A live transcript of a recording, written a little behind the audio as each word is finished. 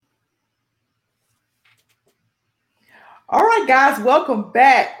All right, guys, welcome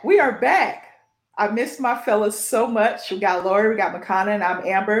back. We are back. I missed my fellas so much. We got Lori, we got Makana, and I'm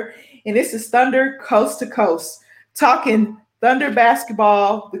Amber. And this is Thunder Coast to Coast, talking Thunder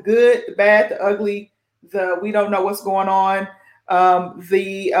basketball, the good, the bad, the ugly, the we don't know what's going on.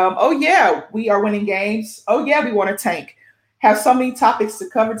 Oh yeah, we are winning games. Oh yeah, we want to tank. Have so many topics to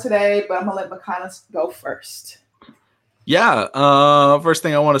cover today, but I'm gonna let Makana go first. Yeah. First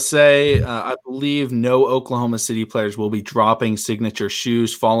thing I want to say, I believe no Oklahoma City players will be dropping signature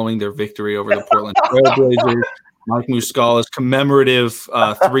shoes following their victory over the Portland Trailblazers. Mike Muscala's commemorative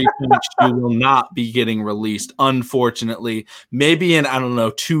three-point shoe will not be getting released, unfortunately. Maybe in,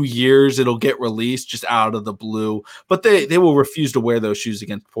 2 years it'll get released just out of the blue. But they will refuse to wear those shoes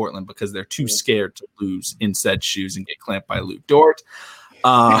against Portland because they're too scared to lose in said shoes and get clamped by Lou Dort.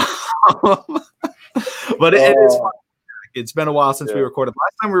 But it is fun. It's been a while since we recorded.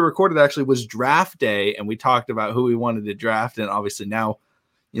 Last time we recorded actually was draft day, and we talked about who we wanted to draft. And obviously now,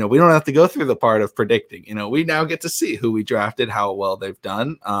 we don't have to go through the part of predicting. We now get to see who we drafted, how well they've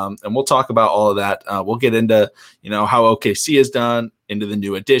done. And we'll talk about all of that. We'll get into, how OKC has done, into the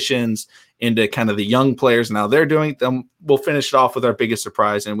new additions, into kind of the young players and how they're doing them. We'll finish it off with our biggest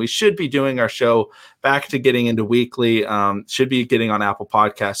surprise. And we should be doing our show back to getting into weekly, should be getting on Apple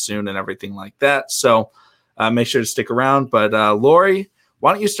Podcasts soon and everything like that. So, make sure to stick around. But Lori,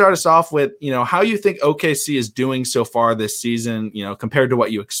 why don't you start us off with, how you think OKC is doing so far this season, compared to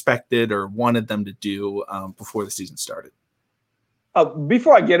what you expected or wanted them to do before the season started?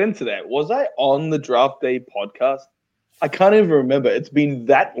 Before I get into that, was I on the draft day podcast? I can't even remember. It's been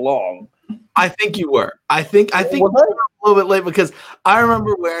that long. I think you were. I think you were a little bit late because I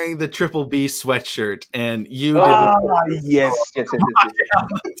remember wearing the Triple B sweatshirt and you did. Yes. I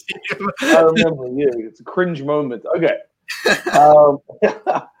remember. Yeah, it's a cringe moment. Okay. The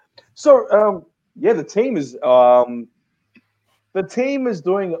team is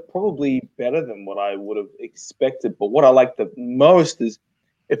doing probably better than what I would have expected. But what I like the most is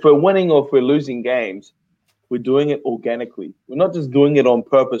if we're winning or if we're losing games, we're doing it organically. We're not just doing it on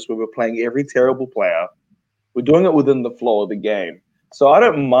purpose where we're playing every terrible player. We're doing it within the flow of the game. So I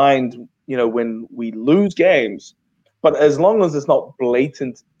don't mind, when we lose games, but as long as it's not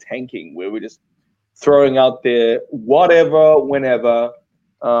blatant tanking where we're just throwing out there whatever, whenever,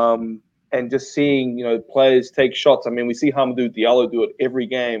 and just seeing, players take shots. I mean, we see Hamidou Diallo do it every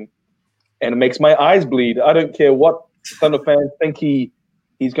game, and it makes my eyes bleed. I don't care what Thunder fans think he's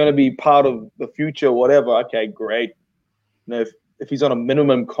going to be part of the future, whatever. Okay, great. If he's on a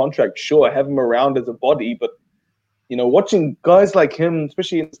minimum contract, sure, have him around as a body. But, watching guys like him,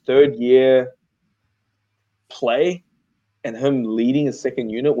 especially in his third year, play and him leading a second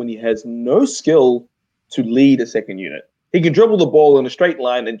unit when he has no skill to lead a second unit. He can dribble the ball in a straight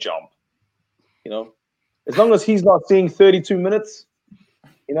line and jump. As long as he's not seeing 32 minutes,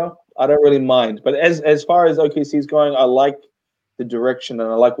 I don't really mind. But as far as OKC is going, I like the direction and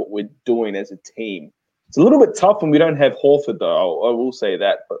I like what we're doing as a team. It's a little bit tough when we don't have Horford, though. I will say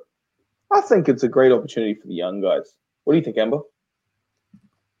that. But I think it's a great opportunity for the young guys. What do you think, Amber?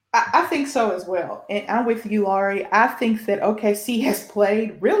 I think so as well. And I'm with you, Laurie. I think that OKC has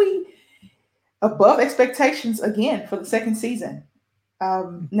played really above expectations again for the second season.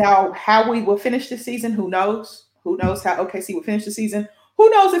 Now, how we will finish the season, who knows? Who knows how OKC will finish the season? Who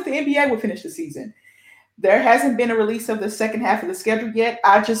knows if the NBA will finish the season? There hasn't been a release of the second half of the schedule yet.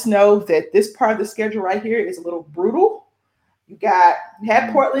 I just know that this part of the schedule right here is a little brutal. You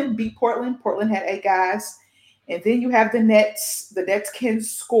had Portland beat Portland. Portland had 8 guys. And then you have the Nets. The Nets can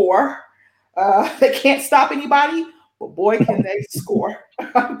score. They can't stop anybody, but boy, can they score.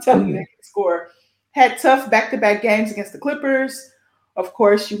 I'm telling you, they can score. Had tough back-to-back games against the Clippers. Of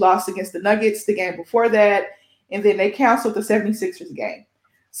course, you lost against the Nuggets the game before that. And then they canceled the 76ers game.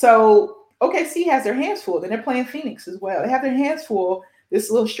 So OKC has their hands full. Then they're playing Phoenix as well. They have their hands full.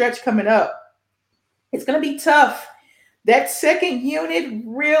 This little stretch coming up. It's going to be tough. That second unit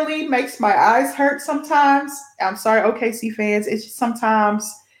really makes my eyes hurt sometimes. I'm sorry, OKC fans. It's just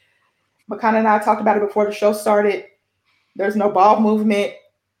sometimes, Makana and I talked about it before the show started. There's no ball movement.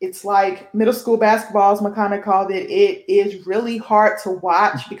 It's like middle school basketball, as Makana called it. It is really hard to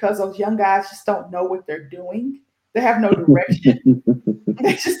watch because those young guys just don't know what they're doing. They have no direction.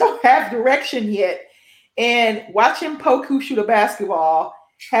 They just don't have direction yet. And watching Poku shoot a basketball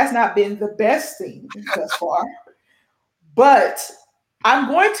has not been the best thing thus far. But I'm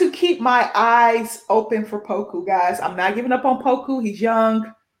going to keep my eyes open for Poku, guys. I'm not giving up on Poku. He's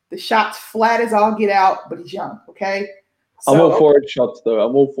young. The shot's flat as all get out, but he's young, okay? So, I'm all for it shots, though.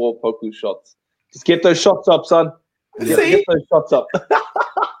 I'm all for Poku shots. Just get those shots up, son. Get those shots up.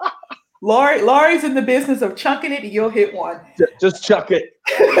 Laurie's in the business of chunking it, and you'll hit one. Just chuck it.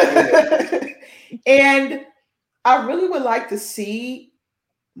 And I really would like to see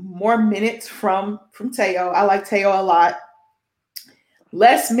more minutes from Teo. I like Teo a lot.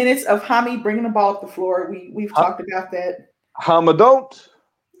 Less minutes of Hami bringing the ball up the floor. We've talked about that. Hama don't.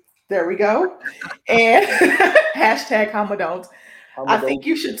 There we go. And hashtag Hama don't. I think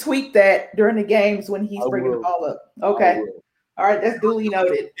you should tweet that during the games when he's bringing the ball up. Okay. All right. That's duly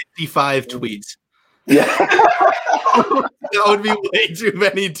noted. 55 tweets. Yeah. That would be way too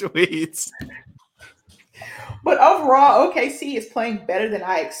many tweets. But overall, OKC is playing better than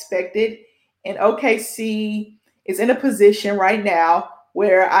I expected. And OKC is in a position right now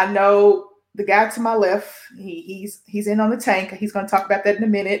where I know the guy to my left, he's in on the tank. He's going to talk about that in a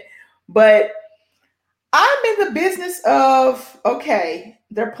minute. But I'm in the business of, okay,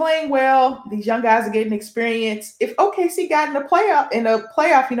 they're playing well. These young guys are getting experience. If OKC got in a playoff, they're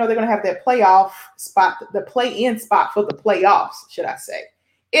going to have that playoff spot, the play-in spot for the playoffs, should I say.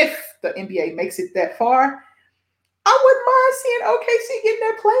 If the NBA makes it that far, I wouldn't mind seeing OKC getting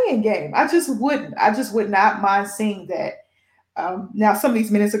that playing game. I just wouldn't. I just would not mind seeing that. Now, some of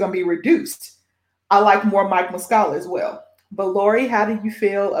these minutes are going to be reduced. I like more Mike Muscala as well. But Lori, how do you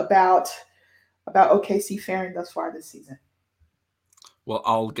feel about OKC faring thus far this season? Well,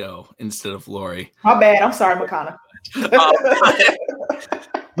 I'll go instead of Lori. My bad. I'm sorry, Makana.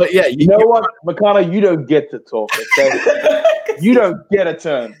 But yeah, you know what, Makana, you don't get to talk. Okay? You don't get a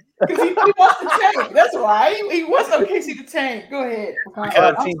turn. Because he wants to tank. That's why he wants OKC to tank. Go ahead.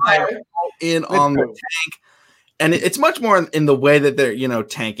 In on the tank. And it's much more in the way that they're,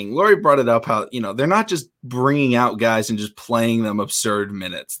 tanking. Lori brought it up how, they're not just bringing out guys and just playing them absurd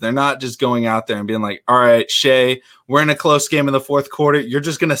minutes. They're not just going out there and being like, all right, Shea, we're in a close game in the fourth quarter. You're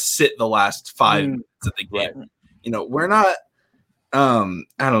just going to sit the last 5 minutes of the game. Right. We're not, I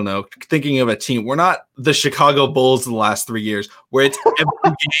don't know, thinking of a team. We're not the Chicago Bulls in the last 3 years where it's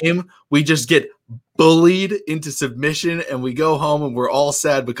every game we just get bullied into submission and we go home and we're all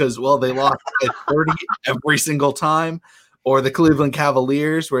sad because, well, they lost by 30 every single time. Or the Cleveland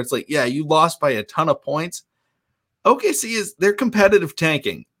Cavaliers where it's like, yeah, you lost by a ton of points. OKC they're competitive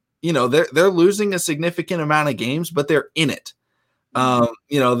tanking. They're losing a significant amount of games, but they're in it.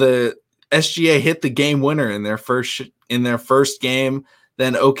 The SGA hit the game winner in their first game.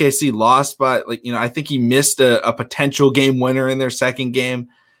 Then OKC lost by I think he missed a potential game winner in their second game.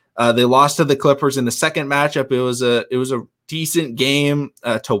 They lost to the Clippers in the second matchup. It was a decent game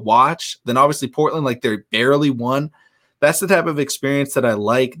to watch. Then obviously Portland, they barely won. That's the type of experience that I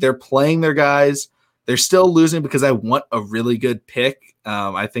like. They're playing their guys. They're still losing because I want a really good pick.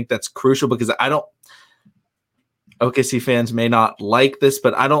 I think that's crucial because OKC fans may not like this,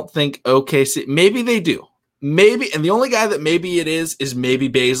 but I don't think OKC, maybe they do. Maybe, and the only guy that maybe it is maybe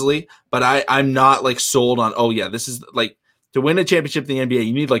Bazley, but I'm not sold on, oh yeah, this is to win a championship in the NBA,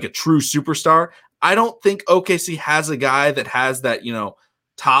 you need a true superstar. I don't think OKC has a guy that has that,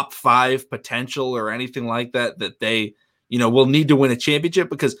 top 5 potential or anything like that they, will need to win a championship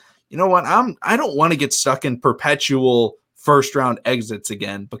because you know what? I don't want to get stuck in perpetual first round exits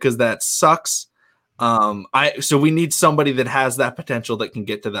again because that sucks. So we need somebody that has that potential that can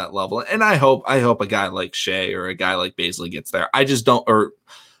get to that level. And I hope a guy like Shea or a guy like Bazley gets there. I just don't, or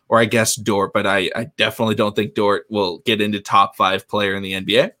I guess Dort, but I definitely don't think Dort will get into top 5 player in the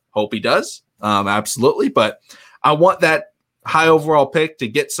NBA. Hope he does. Absolutely. But I want that high overall pick to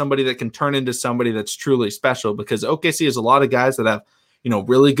get somebody that can turn into somebody that's truly special because OKC has a lot of guys that have,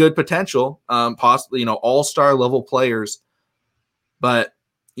 really good potential, possibly, all-star level players, but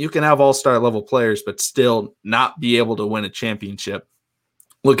you can have all-star level players, but still not be able to win a championship.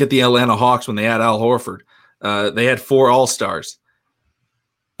 Look at the Atlanta Hawks when they had Al Horford. They had 4 all-stars,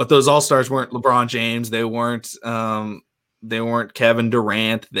 but those all-stars weren't LeBron James. They weren't Kevin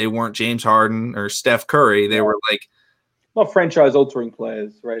Durant. They weren't James Harden or Steph Curry. They were not franchise-altering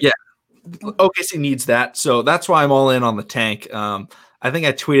players, right? Yeah. OKC needs that. So that's why I'm all in on the tank. I think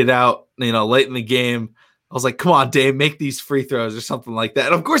I tweeted out, late in the game, I was like, come on, Dame, make these free throws or something like that.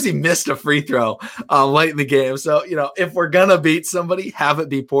 And of course, he missed a free throw late in the game. So, if we're going to beat somebody, have it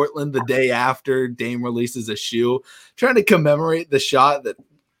be Portland the day after Dame releases a shoe, trying to commemorate the shot that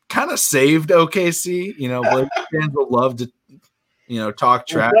kind of saved OKC. Fans will love to, talk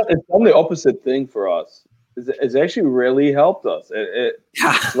trash. It's done the opposite thing for us. It's actually really helped us.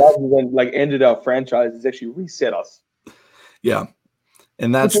 Rather than ended our franchise, it's actually reset us. Yeah.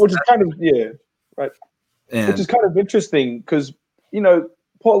 And that's which is kind of, right. And, which is kind of interesting because,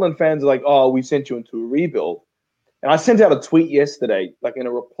 Portland fans are like, oh, we sent you into a rebuild. And I sent out a tweet yesterday, in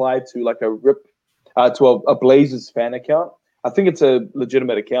a reply to a Blazers fan account. I think it's a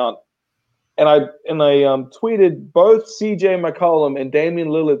legitimate account. And I tweeted both CJ McCollum and Damian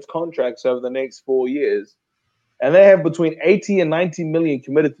Lillard's contracts over the next 4 years, and they have between 80 and 90 million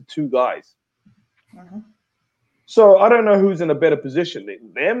committed to two guys. Mm-hmm. So I don't know who's in a better position,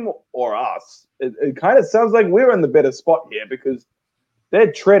 them or us. It kind of sounds like we're in the better spot here because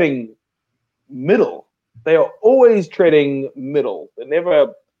they're treading middle. They are always treading middle. They're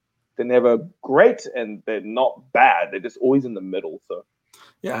never great and they're not bad. They're just always in the middle. So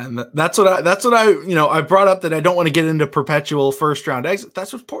yeah, and that's what I brought up, that I don't want to get into perpetual first round exit.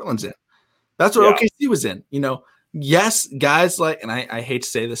 That's what Portland's in. That's what OKC was in. Yes, guys like, and I hate to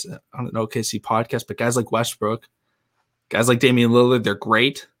say this on an OKC podcast, but guys like Westbrook, guys like Damian Lillard, they're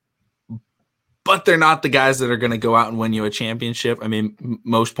great, but they're not the guys that are going to go out and win you a championship. I mean,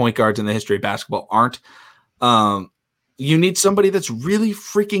 most point guards in the history of basketball aren't. You need somebody that's really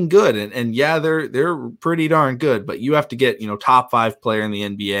freaking good. And yeah, they're pretty darn good, but you have to get, top 5 player in the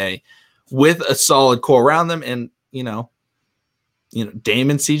NBA with a solid core around them. And, Dame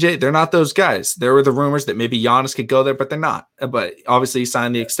and CJ, they're not those guys. There were the rumors that maybe Giannis could go there, but they're not. But obviously he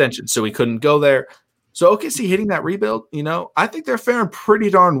signed the extension, so he couldn't go there. So OKC hitting that rebuild, I think they're faring pretty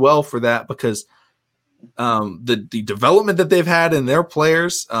darn well for that because the development that they've had in their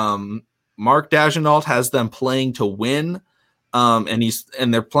players, Mark Daigneault has them playing to win,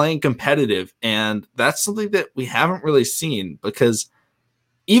 and they're playing competitive, and that's something that we haven't really seen because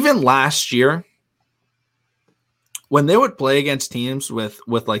even last year, when they would play against teams with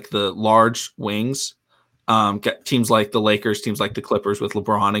like the large wings, teams like the Lakers, teams like the Clippers with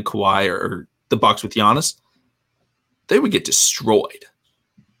LeBron and Kawhi, or the Bucks with Giannis, they would get destroyed.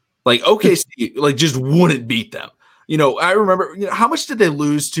 Like OKC, like just wouldn't beat them. I remember, how much did they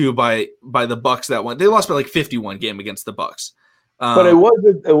lose to by the Bucks that one? They lost by like 51 game against the Bucks. But it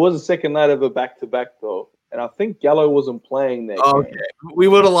was a second night of a back-to-back though. And I think Gallo wasn't playing that game. Okay. We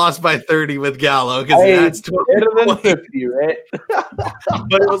would have lost by 30 with Gallo because that's better than 50, right?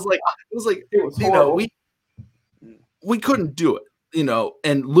 But it was we couldn't do it,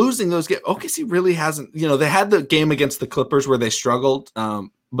 and losing those games. OKC really hasn't, they had the game against the Clippers where they struggled,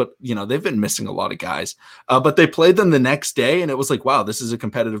 but they've been missing a lot of guys. But they played them the next day, and it was like, wow, this is a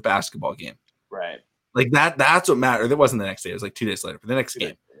competitive basketball game. Right. Like that's what mattered. It wasn't the next day. It was like 2 days later for the next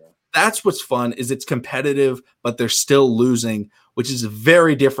game. That's what's fun, is it's competitive, but they're still losing, which is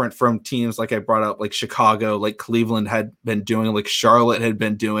very different from teams like I brought up, like Chicago, like Cleveland had been doing, like Charlotte had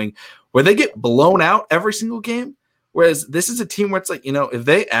been doing, where they get blown out every single game. Whereas this is a team where it's like, if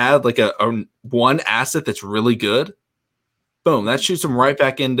they add like a one asset that's really good, boom, that shoots them right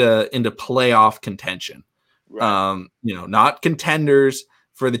back into playoff contention. Right. Not contenders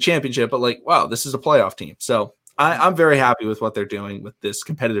for the championship, but like, wow, this is a playoff team. So I'm very happy with what they're doing with this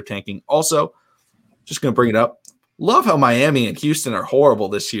competitive tanking. Also, just going to bring it up. Love how Miami and Houston are horrible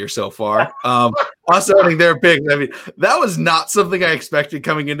this year so far. Also, I think they're big. I mean, that was not something I expected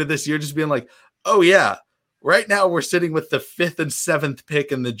coming into this year, just being like, oh, yeah, right now we're sitting with the 5th and 7th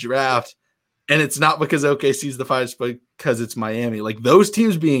pick in the draft, and it's not because OKC is the 5th, but because it's Miami. Like, those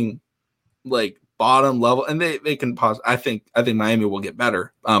teams being, like, bottom level, and they can pause. I think Miami will get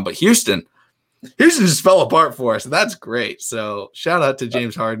better. But Houston just fell apart for us, and that's great. So shout out to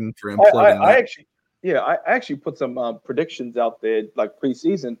James Harden for imploding. I actually put some predictions out there, like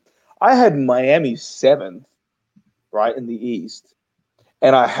preseason. I had Miami 7th, right, in the East,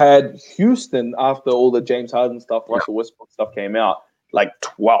 and I had Houston after all the James Harden stuff, Russell Westbrook stuff came out, like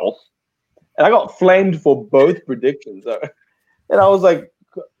 12th, and I got flamed for both predictions. And I was like,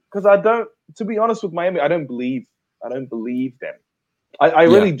 because to be honest with Miami, I don't believe them. I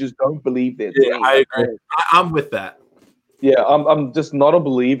really just don't believe their team. Yeah, I agree. I'm with that. Yeah, I'm just not a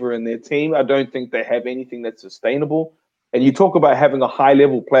believer in their team. I don't think they have anything that's sustainable. And you talk about having a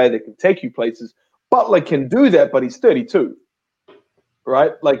high-level player that can take you places. Butler can do that, but he's 32,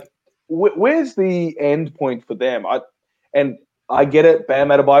 right? Like, where's the end point for them? I get it. Bam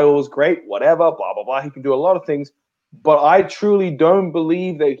Adebayo is great, whatever, blah, blah, blah. He can do a lot of things. But I truly don't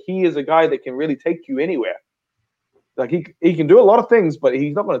believe that he is a guy that can really take you anywhere. Like, he can do a lot of things, but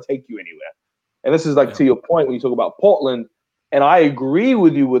he's not going to take you anywhere. And this is to your point when you talk about Portland, and I agree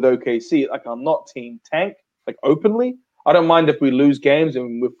with you with OKC. Like, I'm not team tank, like, openly. I don't mind if we lose games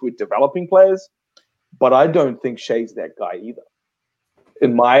and if we're developing players, but I don't think Shea's that guy either,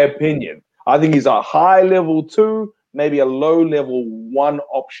 in my opinion. I think he's a high-level 2, maybe a low-level 1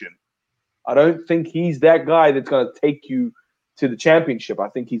 option. I don't think he's that guy that's going to take you to the championship. I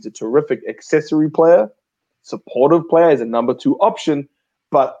think he's a terrific accessory player, supportive player as a number 2 option,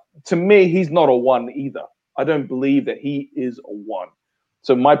 but to me, he's not a 1 either. I don't believe that he is a 1.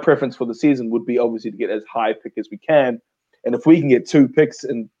 So my preference for the season would be obviously to get as high a pick as we can. And if we can get 2 picks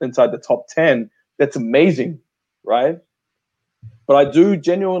inside the top 10, that's amazing, right? But I do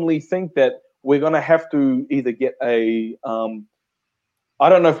genuinely think that we're going to have to either get a I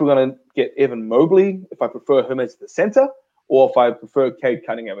don't know if we're going to get Evan Mobley, if I prefer him as the center, or if I prefer Cade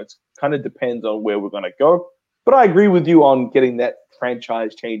Cunningham. It kind of depends on where we're going to go. But I agree with you on getting that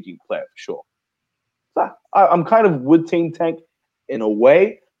franchise-changing player for sure. So I'm kind of with Team Tank in a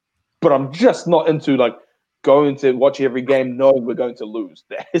way, but I'm just not into like going to watch every game knowing we're going to lose.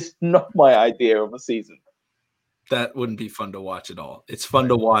 That is not my idea of a season. That wouldn't be fun to watch at all. It's fun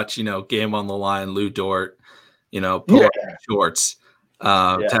to watch, game on the line, Lou Dort, pull up shorts,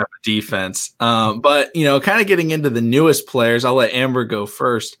 type of defense. But, kind of getting into the newest players, I'll let Amber go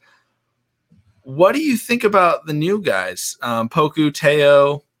first. What do you think about the new guys? Poku,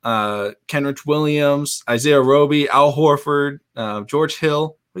 Teo, Kenrich Williams, Isaiah Roby, Al Horford, George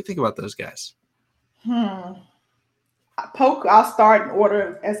Hill. What do you think about those guys? Poku, I'll start in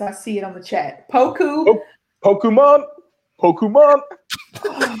order as I see it on the chat. Poku. Pokemon. Oh,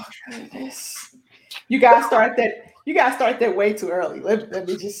 goodness. You guys start that way too early. Let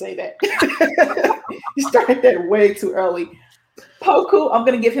me just say that. You started that way too early. Poku, I'm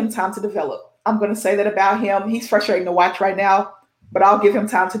going to give him time to develop. I'm going to say that about him. He's frustrating to watch right now, but I'll give him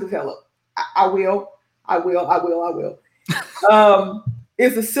time to develop. I will.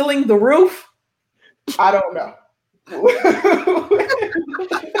 Is the ceiling the roof? I don't know.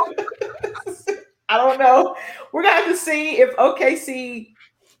 I don't know. We're going to have to see if OKC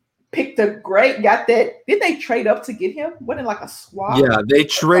picked got that. Didn't they trade up to get him? Wasn't it like a swap? Yeah, they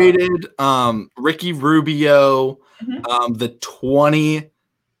traded Ricky Rubio, the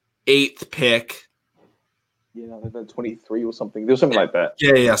 28th pick. Yeah, they're 23 or something. There's something like that.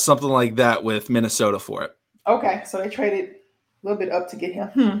 Yeah, something like that with Minnesota for it. Okay, so they traded a little bit up to get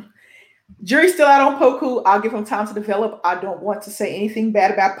him. Jury's still out on Poku. I'll give him time to develop. I don't want to say anything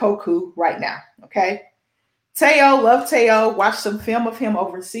bad about Poku right now. Okay. Teo, love Teo. Watched some film of him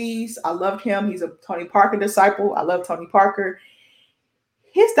overseas. I loved him. He's a Tony Parker disciple. I love Tony Parker.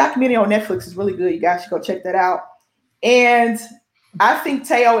 His documentary on Netflix is really good. You guys should go check that out. And I think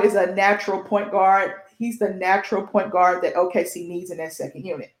Teo is a natural point guard. He's the natural point guard that OKC needs in that second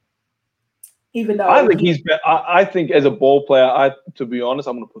unit. Even though I think I think as a ball player, to be honest,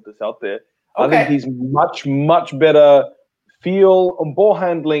 I'm going to put this out there. Okay. I think he's much, much better feel on ball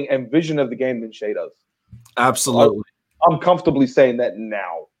handling and vision of the game than Shea does. Absolutely. I'm comfortably saying that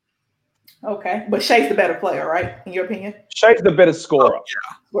now. Okay. But Shea's the better player, right? In your opinion? Shea's the better scorer.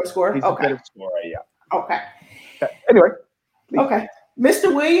 Scorer? He's the better scorer, yeah. Okay. Anyway. Please. Okay.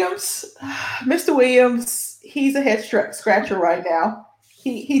 Mr. Williams, he's a head scratcher right now.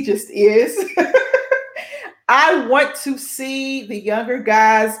 He just is. I want to see the younger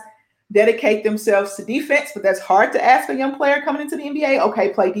guys dedicate themselves to defense, but that's hard to ask a young player coming into the NBA. Okay,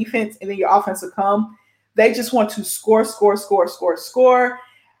 play defense, and then your offense will come. They just want to score.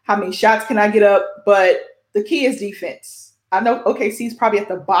 How many shots can I get up? But the key is defense. I know OKC is probably at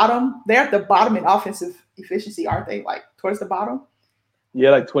the bottom. They're at the bottom in offensive efficiency, aren't they? Like towards the bottom?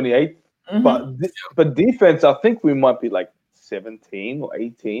 Yeah, like 28. Mm-hmm. But defense, I think we might be like 17 or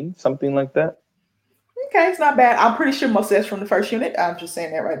 18, something like that. Okay, it's not bad. I'm pretty sure most of that's from the first unit. I'm just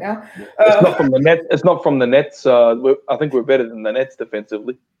saying that right now. It's not from the net. It's not from the Nets. I think we're better than the Nets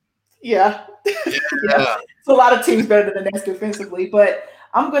defensively. Yeah. It's a lot of teams better than the Nets defensively, but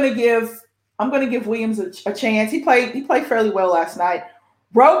I'm gonna give Williams a chance. He played fairly well last night.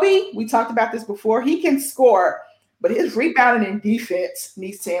 Roby, we talked about this before. He can score, but his rebounding and defense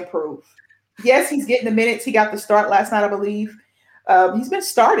needs to improve. Yes, he's getting the minutes. He got the start last night, I believe. He's been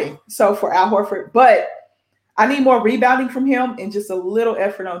starting for Al Horford, but I need more rebounding from him and just a little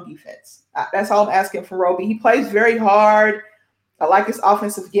effort on defense. That's all I'm asking for Roby. He plays very hard. I like his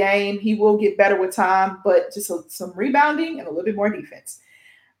offensive game. He will get better with time, but just some rebounding and a little bit more defense.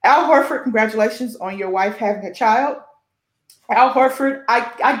 Al Horford, congratulations on your wife having a child. Al Horford,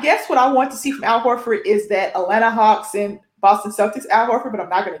 I guess what I want to see from Al Horford is that Atlanta Hawks and Boston Celtics Al Horford, but I'm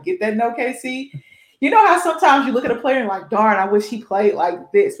not going to get that in OKC. You know how sometimes you look at a player and like, darn, I wish he played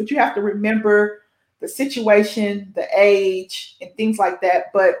like this. But you have to remember the situation, the age, and things like that.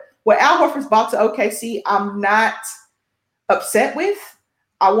 But what Al Horford's brought to OKC, I'm not upset with.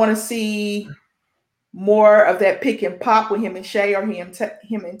 I want to see more of that pick and pop with him and Shea or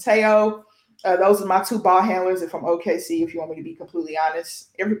him and Teo. Those are my two ball handlers from OKC, if you want me to be completely honest.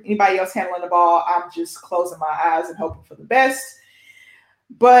 Anybody else handling the ball, I'm just closing my eyes and hoping for the best.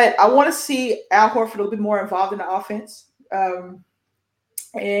 But I want to see Al Horford a little bit more involved in the offense. And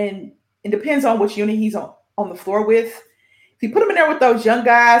it depends on which unit he's on the floor with. if you put him in there with those young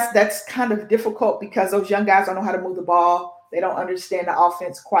guys, that's kind of difficult because those young guys don't know how to move the ball. They don't understand the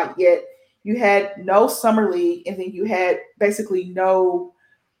offense quite yet. You had no summer league, and then you had basically no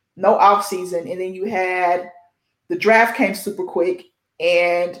off season, and then you had the draft came super quick,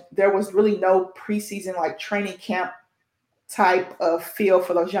 and there was really no preseason like training camp type of feel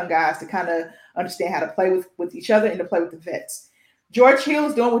for those young guys to kind of understand how to play with each other and to play with the vets. George Hill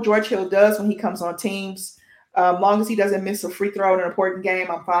is doing what George Hill does when he comes on teams. Long as he doesn't miss a free throw in an important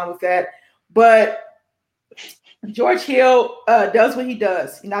game, I'm fine with that. But George Hill does what he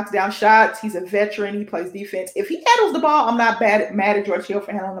does. He knocks down shots. He's a veteran. He plays defense. If he handles the ball, I'm not mad at George Hill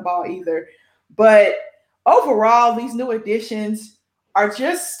for handling the ball either. But overall, these new additions are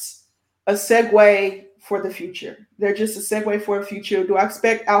just a segue for the future. They're just a segue for the future. Do I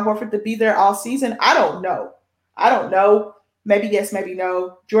expect Al Horford to be there all season? I don't know. Maybe yes, maybe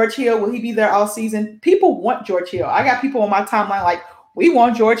no. George Hill, will he be there all season? People want George Hill. I got people on my timeline like, we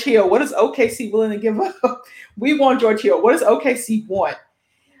want George Hill. What is OKC willing to give up? We want George Hill. What does OKC want?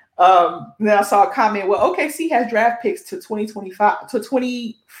 Then I saw a comment, well, OKC has draft picks to 2025 to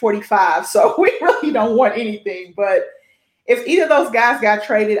 2045, so we really don't want anything. But if either of those guys got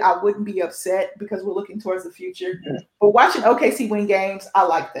traded, I wouldn't be upset because we're looking towards the future. But watching OKC win games, I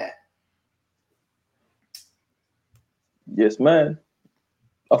like that. Yes, man.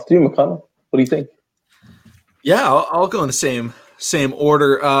 Off to you, McConnell. What do you think? Yeah, I'll go in the same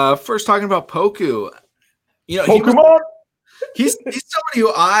order. First, talking about Poku. Pokemon. He's somebody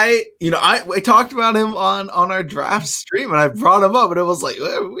who I talked about him on our draft stream, and I brought him up, and it was like,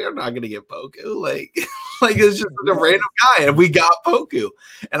 we're not gonna get Poku, like it's just a random guy, and we got Poku,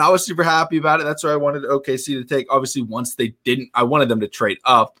 and I was super happy about it. That's why I wanted OKC to take. Obviously, once they didn't, I wanted them to trade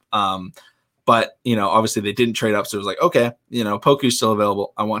up. But obviously they didn't trade up, so it was like, okay, Poku's still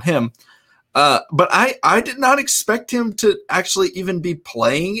available. I want him. But I did not expect him to actually even be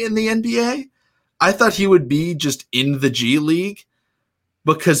playing in the NBA. I thought he would be just in the G League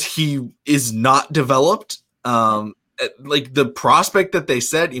because he is not developed. Like the prospect that they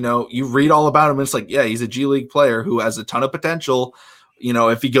said, you read all about him, and it's like, yeah, he's a G League player who has a ton of potential.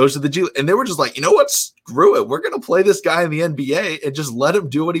 If he goes to the G League, and they were just like, you know what, screw it. We're going to play this guy in the NBA and just let him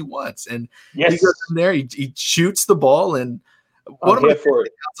do what he wants. And he goes in there, he shoots the ball. And one of my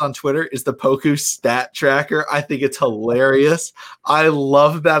favorite accounts on Twitter is the Poku stat tracker. I think it's hilarious. I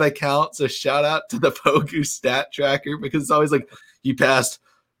love that account. So shout out to the Poku stat tracker because it's always like he passed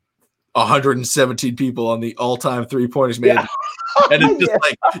 117 people on the all-time three-pointers made. Yeah. And it's just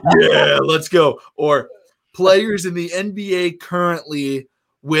like, yeah, let's go. Or players in the NBA currently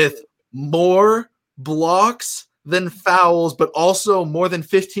with more blocks than fouls, but also more than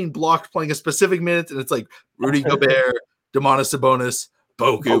 15 blocked playing a specific minute. And it's like Rudy Gobert, Domantas Sabonis,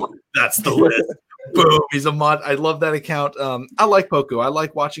 Poku. That's the list. Boom. He's a mod. I love that account. I like Poku. I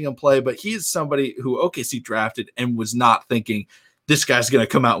like watching him play, but he's somebody who OKC drafted and was not thinking this guy's going to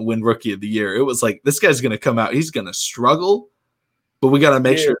come out and win Rookie of the Year. It was like, this guy's going to come out. He's going to struggle, but we got to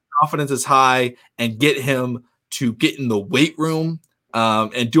make sure confidence is high and get him to get in the weight room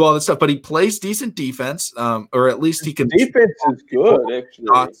and do all this stuff. But he plays decent defense, or at least he can. Defense is good, actually.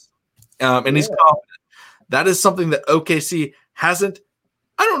 And he's confident. That is something that OKC hasn't.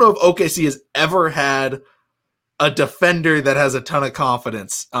 I don't know if OKC has ever had a defender that has a ton of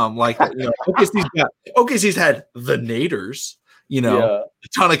confidence. OKC's had the Naders, a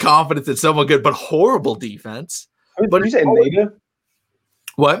ton of confidence in someone good, but horrible defense. But you said Nader?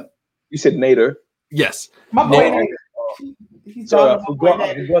 What? You said Nader? Yes. My boy. I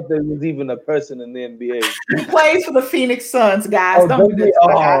forgot there was even a person in the NBA. He plays for the Phoenix Suns, guys. Don't do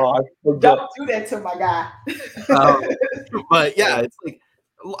that to my guy. But yeah, it's like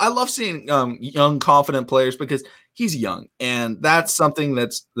I love seeing young, confident players because he's young, and that's something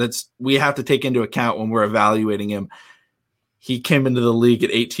that's we have to take into account when we're evaluating him. He came into the league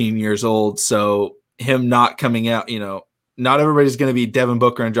at 18 years old, so him not coming out, not everybody's going to be Devin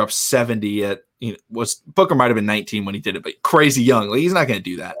Booker and drop 70 at. Booker might have been 19 when he did it, but crazy young. Like, he's not going to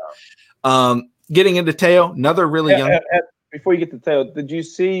do that. Getting into Teo, another really young. Before you get to Teo, did you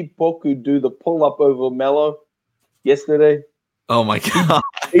see Poku do the pull up over Melo yesterday? Oh my god!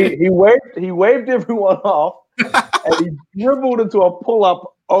 he waved everyone off, and he dribbled into a pull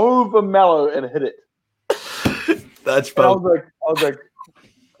up over Melo and hit it. That's fun. I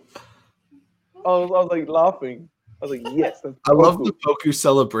was like laughing. I was like, yes. I love the Poku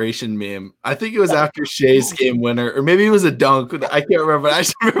celebration meme. I think it was after Shea's game winner, or maybe it was a dunk. I can't remember. But I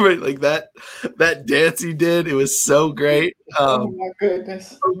just remember like that dance he did. It was so great. Oh my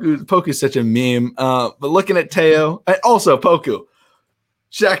goodness. Poku's such a meme. But looking at Teo, and also Poku,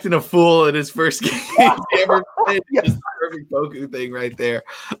 Acting a fool in his first game he ever played. Just the perfect Poku thing right there.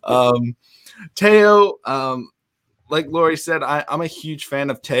 Teo, like Lori said, I'm a huge fan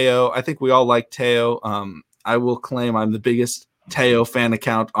of Teo. I think we all like Teo. I will claim I'm the biggest Teo fan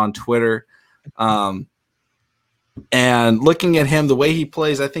account on Twitter. And looking at him, the way he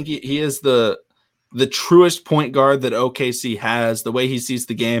plays, I think he is the truest point guard that OKC has. The way he sees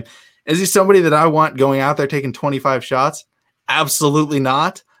the game. Is he somebody that I want going out there taking 25 shots? Absolutely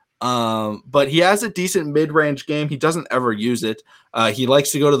not. But he has a decent mid-range game. He doesn't ever use it. He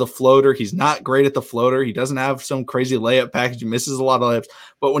likes to go to the floater. He's not great at the floater. He doesn't have some crazy layup package. He misses a lot of layups.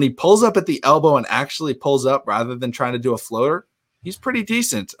 But when he pulls up at the elbow and actually pulls up rather than trying to do a floater, he's pretty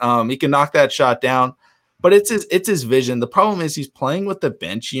decent. He can knock that shot down. But it's his vision. The problem is he's playing with the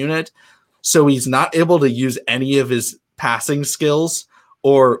bench unit, so he's not able to use any of his passing skills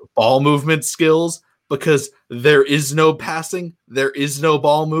or ball movement skills because there is no passing, there is no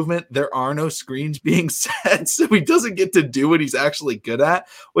ball movement, there are no screens being set, so he doesn't get to do what he's actually good at,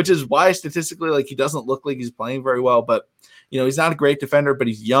 which is why statistically, like, he doesn't look like he's playing very well. But he's not a great defender, but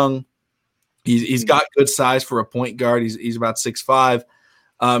he's young. He's got good size for a point guard. He's about 6'5".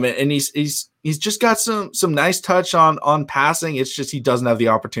 And he's just got some nice touch on passing. It's just he doesn't have the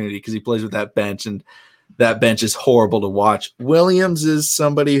opportunity because he plays with that bench, and that bench is horrible to watch. Williams is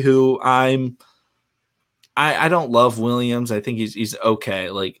somebody who I don't love Williams. I think he's okay.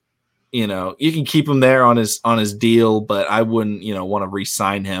 Like, you can keep him there on his deal, but I wouldn't want to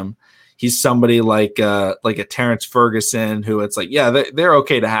re-sign him. He's somebody like a Terrence Ferguson who it's like, yeah, they're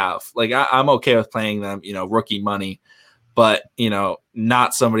okay to have. Like I'm okay with paying them rookie money. But,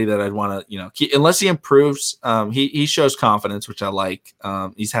 not somebody that I'd want to, keep, unless he improves. He shows confidence, which I like.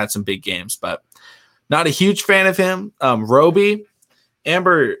 He's had some big games, but not a huge fan of him. Roby,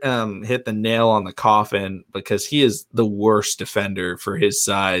 Amber hit the nail on the coffin because he is the worst defender for his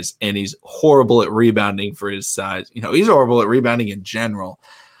size, and he's horrible at rebounding for his size. He's horrible at rebounding in general.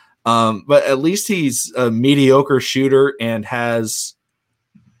 But at least he's a mediocre shooter and has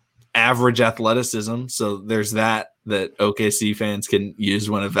average athleticism. So there's that OKC fans can use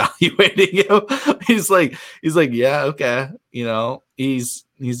when evaluating him. He's like, yeah, okay.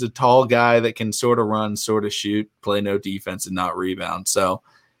 He's a tall guy that can sort of run, sort of shoot, play no defense and not rebound. So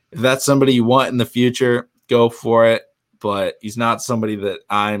if that's somebody you want in the future, go for it. But he's not somebody that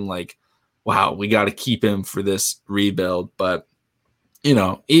I'm like, wow, we got to keep him for this rebuild. But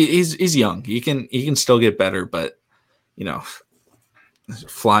he's young. He can still get better, but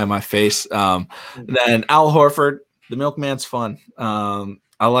fly in my face. Then Al Horford, the milkman's fun.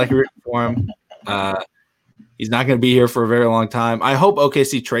 I like rooting for him. He's not going to be here for a very long time. I hope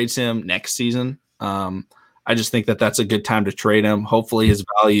OKC trades him next season. I just think that that's a good time to trade him. Hopefully his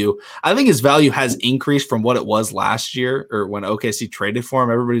value has increased from what it was last year or when OKC traded for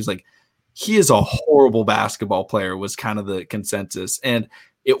him. Everybody's like, he is a horrible basketball player was kind of the consensus. And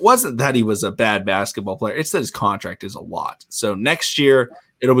it wasn't that he was a bad basketball player. It's that his contract is a lot. So next year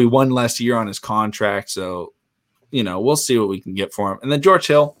it'll be one less year on his contract. So, we'll see what we can get for him. And then George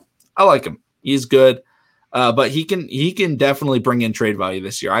Hill, I like him. He's good. But he can definitely bring in trade value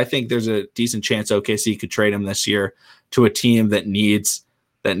this year. I think there's a decent chance OKC could trade him this year to a team that needs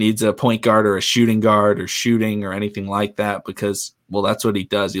a point guard or a shooting guard or shooting or anything like that because, well, that's what he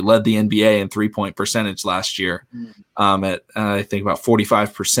does. He led the NBA in 3-point percentage last year at I think about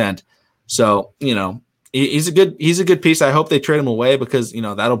 45%. So, he's a good piece. I hope they trade him away because,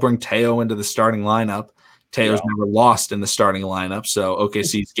 that'll bring Teo into the starting lineup. Teo's never lost in the starting lineup, so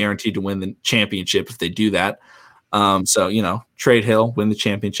OKC is guaranteed to win the championship if they do that. So, trade Hill, win the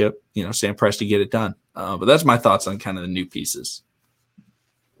championship, Sam Presti get it done. But that's my thoughts on kind of the new pieces.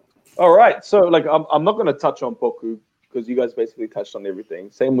 All right. So, I'm not going to touch on Poku because you guys basically touched on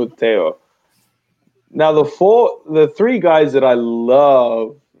everything. Same with Teo. Now, the three guys that I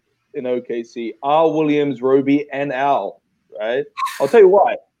love in OKC are Williams, Roby, and Al, right? I'll tell you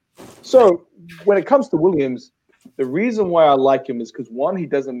why. So, when it comes to Williams, the reason why I like him is because, one, he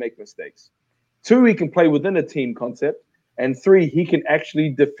doesn't make mistakes. Two, he can play within a team concept. And three, he can actually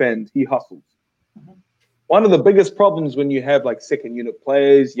defend. He hustles. One of the biggest problems when you have second unit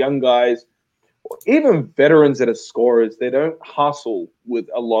players, young guys, or even veterans that are scorers, they don't hustle with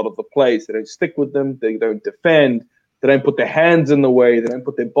a lot of the plays. They don't stick with them. They don't defend. They don't put their hands in the way. They don't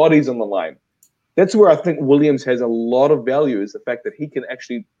put their bodies on the line. That's where I think Williams has a lot of value, is the fact that he can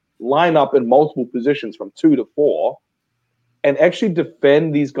actually line up in multiple positions from 2 to 4 and actually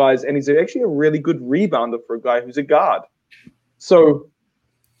defend these guys. And he's actually a really good rebounder for a guy who's a guard. So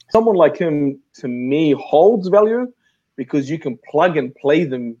someone like him, to me, holds value because you can plug and play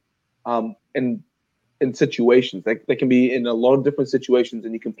them and in situations. They can be in a lot of different situations,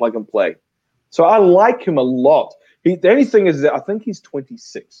 and you can plug and play. So I like him a lot. The only thing is that I think he's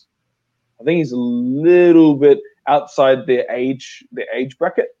 26. I think he's a little bit outside their age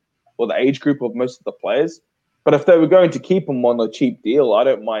bracket or the age group of most of the players. But if they were going to keep him on a cheap deal, I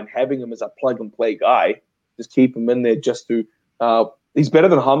don't mind having him as a plug and play guy. Just keep him in there just to. He's better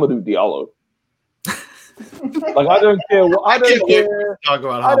than Hamidou Diallo. Like I don't care. I don't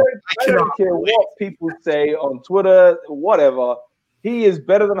care what people say on Twitter. Whatever. He is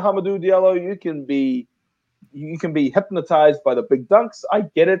better than Hamidou Diallo. You can be hypnotized by the big dunks. I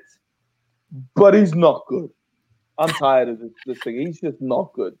get it, but he's not good. I'm tired of this thing. He's just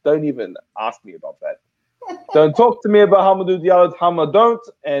not good. Don't even ask me about that. Don't talk to me about Hamidou Diallo. Hama don't.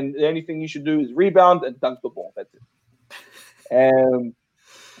 And the only thing you should do is rebound and dunk the ball. That's it. And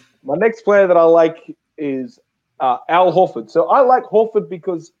my next player that I like is Al Horford. So I like Horford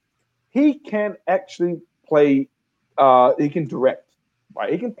because he can actually play. He can direct.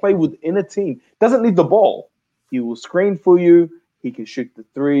 Right? He can play within a team. Doesn't need the ball. He will screen for you. He can shoot the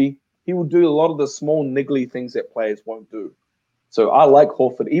three. He will do a lot of the small niggly things that players won't do. So I like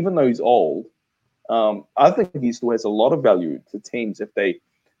Horford, even though he's old. I think he still has a lot of value to teams if they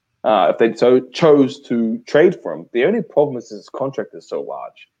chose to trade for him. The only problem is his contract is so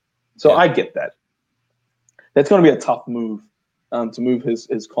large. So I get that. That's going to be a tough move to move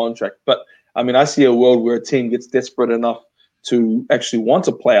his contract. But I mean, I see a world where a team gets desperate enough to actually want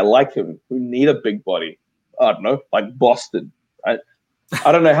a player like him who need a big body. I don't know, like Boston.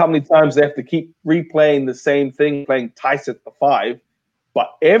 I don't know how many times they have to keep replaying the same thing, playing Tice at the 5.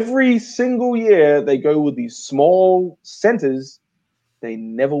 But every single year they go with these small centers, they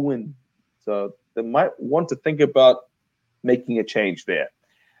never win. So they might want to think about making a change there.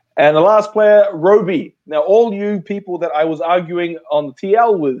 And the last player, Roby. Now, all you people that I was arguing on the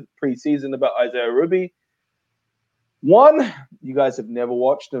TL with preseason about Isaiah Roby, 1, you guys have never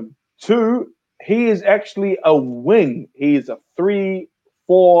watched him. 2, he is actually a wing. He is a 3-4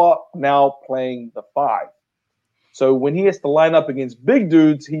 now playing the 5. So when he has to line up against big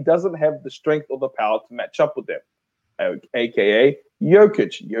dudes, he doesn't have the strength or the power to match up with them, a.k.a.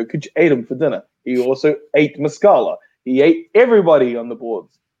 Jokic. Jokic ate him for dinner. He also ate Muscala. He ate everybody on the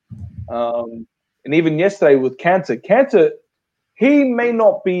boards. And even yesterday with Kanter, he may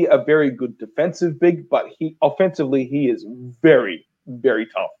not be a very good defensive big, but offensively he is very, very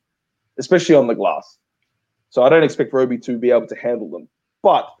tough, especially on the glass. So I don't expect Roby to be able to handle them.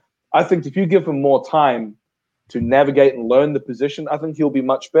 But I think if you give him more time to navigate and learn the position, I think he'll be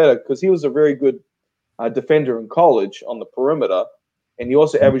much better because he was a very good defender in college on the perimeter, and he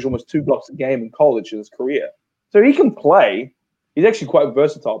also averaged almost 2 blocks a game in college in his career. So he can play. He's actually quite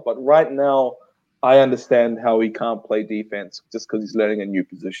versatile, but right now I understand how he can't play defense just because he's learning a new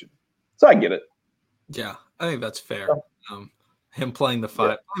position. So I get it. Yeah, I think that's fair. Him playing the 5.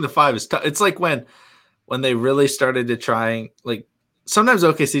 Yeah. Playing the 5 is tough. It's like when they really started to try, like, sometimes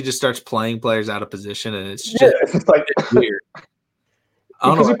OKC just starts playing players out of position, and it's just like weird.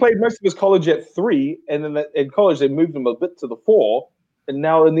 Because he played most of his college at 3, and then in college they moved him a bit to the 4, and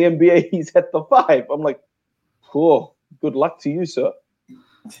now in the NBA he's at the 5. I'm like, cool. Good luck to you, sir.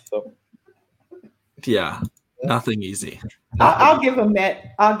 So, yeah, nothing easy. I'll give him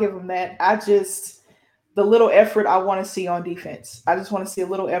that. The little effort I want to see on defense. I just want to see a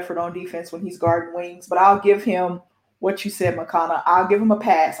little effort on defense when he's guarding wings. But I'll give him what you said, Makana. I'll give him a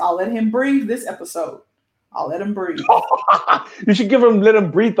pass. I'll let him breathe this episode. I'll let him breathe. You should let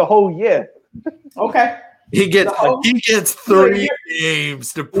him breathe the whole year. Okay. He gets 3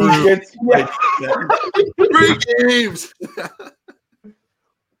 games to prove. 3 games.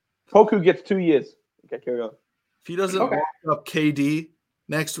 Poku gets 2 years. Okay, carry on. If he doesn't walk up KD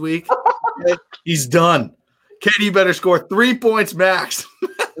next week, he's done. KD better score 3 points max.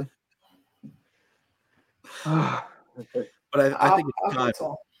 But I think it's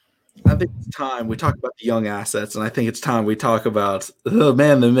time. I think it's time we talk about the young assets, and I think it's time we talk about the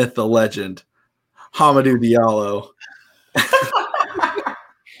man, the myth, the legend, Hamidou Diallo.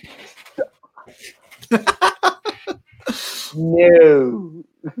 No.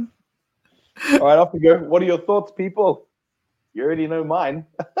 All right, off we go. What are your thoughts, people? You already know mine.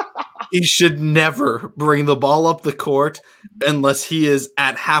 He should never bring the ball up the court unless he is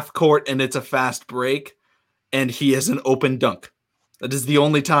at half court and it's a fast break and he has an open dunk. That is the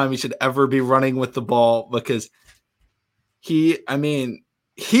only time he should ever be running with the ball because he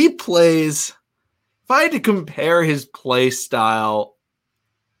plays. If I had to compare his play style,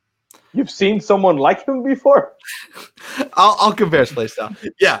 you've seen someone like him before? I'll compare his play style.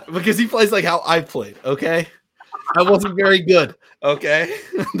 Yeah, because he plays like how I played, okay? I wasn't very good. Okay.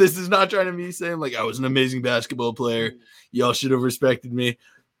 This is not trying to be saying like I was an amazing basketball player. Y'all should have respected me.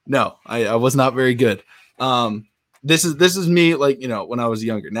 No, I was not very good. This is me, like, when I was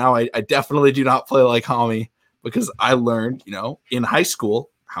younger. Now I definitely do not play like Hami because I learned, in high school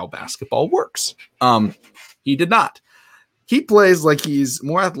how basketball works. He did not. He plays like he's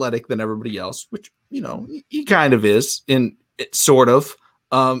more athletic than everybody else, which, he kind of is in sort of.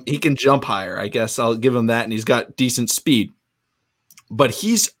 He can jump higher. I guess I'll give him that. And he's got decent speed, but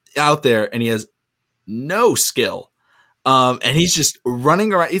he's out there and he has no skill. And he's just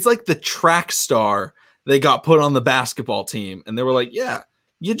running around. He's like the track star they got put on the basketball team. And they were like, yeah,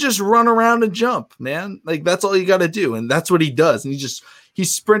 you just run around and jump, man. Like, that's all you got to do. And that's what he does. And he's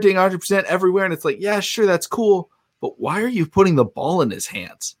sprinting 100% everywhere. And it's like, yeah, sure, that's cool. But why are you putting the ball in his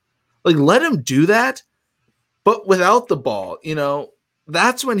hands? Like, let him do that. But without the ball,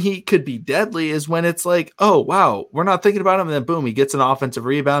 that's when he could be deadly, is when it's like, oh, wow, we're not thinking about him. And then boom, he gets an offensive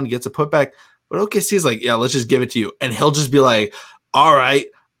rebound, gets a putback. But OKC's like, yeah, let's just give it to you. And he'll just be like, all right,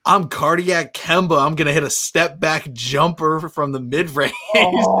 I'm Cardiac Kemba. I'm going to hit a step back jumper from the mid range.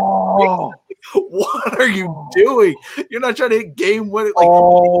 Oh. What are you doing? You're not trying to hit game winning. Like,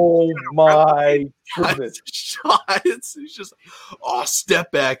 oh my goodness. It's just,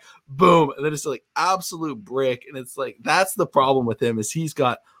 step back, boom. And then it's like absolute brick. And it's like, that's the problem with him, is he's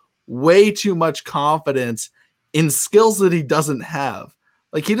got way too much confidence in skills that he doesn't have.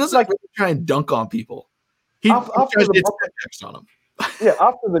 Like, he doesn't really try and dunk on people. He tries to hit step backs on them. Yeah,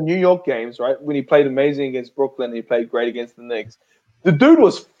 after the New York games, right, when he played amazing against Brooklyn, he played great against the Knicks. The dude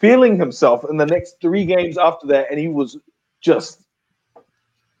was feeling himself in the next 3 games after that, and he was just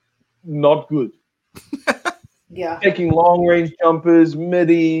not good. Yeah. Taking long-range jumpers,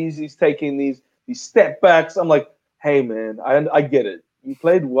 middies. He's taking these step backs. I'm like, hey, man, I get it. You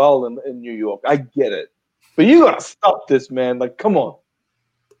played well in New York. I get it. But you got to stop this, man. Like, come on.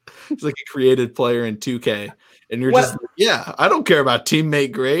 He's like a created player in 2K. And you're just like, yeah, I don't care about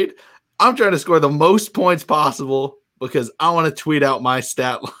teammate grade. I'm trying to score the most points possible because I want to tweet out my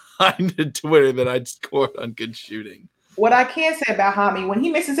stat line to Twitter that I scored on good shooting. What I can say about Hami, when he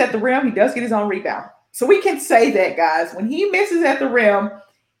misses at the rim, he does get his own rebound. So we can say that, guys. When he misses at the rim,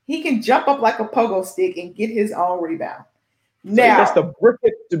 he can jump up like a pogo stick and get his own rebound. So now, he has to brick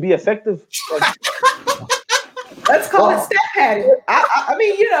it to be effective. Let's call it step padding. I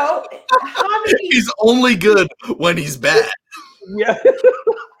mean, Hami, he's only good when he's bad. Yeah.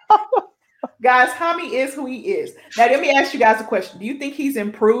 Guys, Hami is who he is. Now, let me ask you guys a question. Do you think he's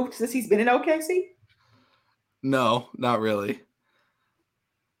improved since he's been in OKC? No, not really.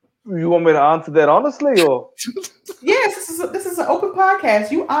 You want me to answer that honestly, or? Yes, this is an open podcast.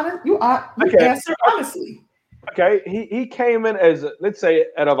 You answer honestly. Okay, he came in as, let's say,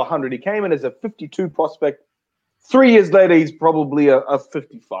 out of 100, he came in as a 52 prospect. 3 years later, he's probably a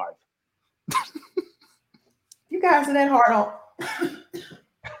 55. You guys are that hard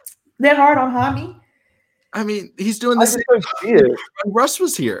on Hami? I mean, he's doing the same when Russ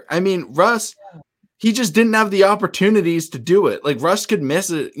was here. I mean, Russ, he just didn't have the opportunities to do it. Like, Russ could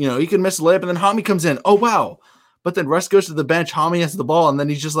miss it. He could miss a layup, and then Hami comes in. Oh, wow. But then Russ goes to the bench. Hami has the ball, and then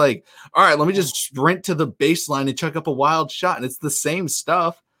he's just like, all right, let me just sprint to the baseline and chuck up a wild shot. And it's the same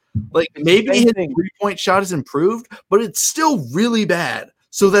stuff. Like, maybe his 3-point shot is improved, but it's still really bad.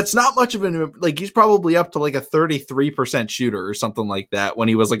 So that's not much of an, like, he's probably up to like a 33% shooter or something like that when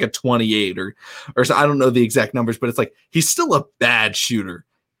he was like a 28 or so. I don't know the exact numbers, but it's like, he's still a bad shooter.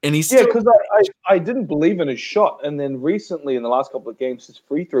 And he's because I didn't believe in his shot. And then recently in the last couple of games, his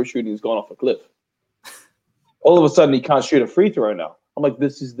free throw shooting has gone off a cliff. All of a sudden he can't shoot a free throw now. I'm like,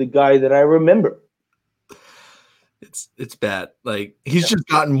 this is the guy that I remember. It's bad. Like, he's just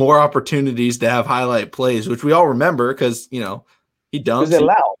gotten more opportunities to have highlight plays, which we all remember because, he dunks. They're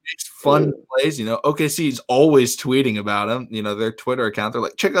loud. Makes fun plays. OKC's always tweeting about him. Their Twitter account. They're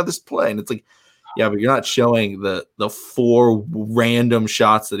like, check out this play, and it's like, yeah, but you're not showing the 4 random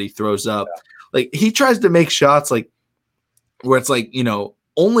shots that he throws up. Yeah. Like, he tries to make shots like where it's like,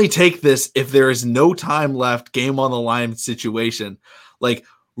 only take this if there is no time left, game on the line situation, like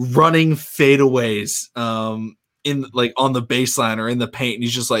running fadeaways in like on the baseline or in the paint, and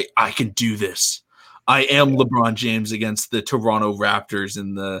he's just like, I can do this. I am LeBron James against the Toronto Raptors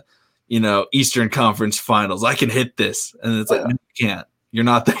in the Eastern Conference Finals. I can hit this. And it's like, no, you can't. You're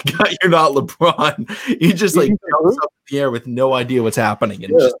not that guy. You're not LeBron. He just like jumps up in the air with no idea what's happening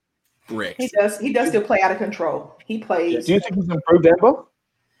and just bricks. He does still play out of control. He plays. Do you think he's improved, Amber?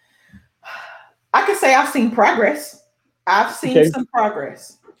 I can say I've seen progress. I've seen some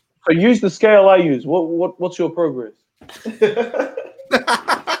progress. So use the scale I use. What's your progress?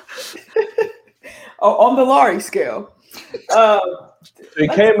 on the Laurie scale. So he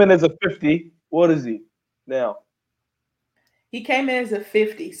came in as a 50. What is he now? He came in as a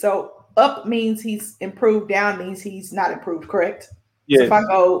 50. So up means he's improved, down means he's not improved, correct? Yes. So if I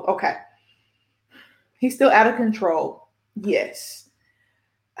go, okay. He's still out of control. Yes.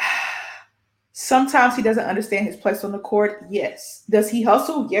 Sometimes he doesn't understand his place on the court. Yes. Does he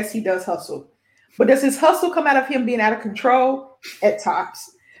hustle? Yes, he does hustle. But does his hustle come out of him being out of control? At times.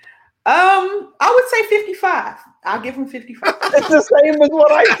 I would say 55. I'll give him 55. It's the same as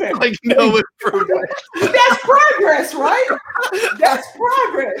what I said. Like no improvement. That's progress, right? That's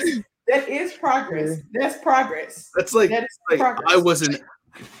progress. That is progress. That's progress. That's like, that is like progress. I wasn't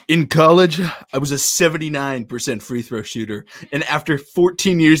in college. I was a 79% free throw shooter, and after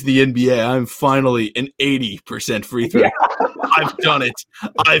 14 years of the NBA, I'm finally an 80% free throw. Yeah. I've done it.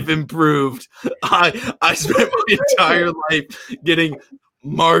 I've improved. I spent my entire life getting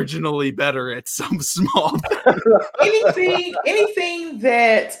marginally better at some small anything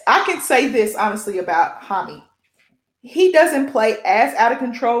that I can say this honestly about Hami. He doesn't play as out of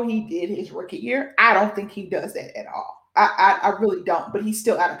control he did his rookie year. I don't think he does that at all. I really don't, but he's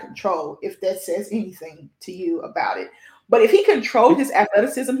still out of control, if that says anything to you about it. But if he controlled his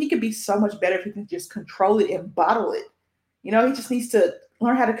athleticism, he could be so much better if he can just control it and bottle it. You know, he just needs to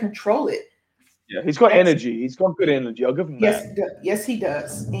learn how to control it. Yeah, he's got energy. He's got good energy. I'll give him that. Yes, he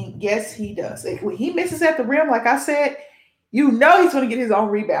does. And yes, he does. When he misses at the rim, like I said, you know he's going to get his own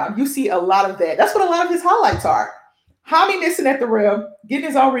rebound. You see a lot of that. That's what a lot of his highlights are. Hami missing at the rim, getting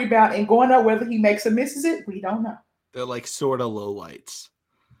his own rebound, and going up. Whether he makes or misses it, we don't know. They're like sort of low lights.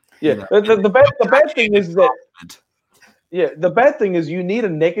 Yeah. The bad thing is that. Yeah, the bad thing is you need a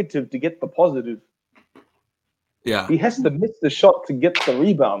negative to get the positive. Yeah. He has to miss the shot to get the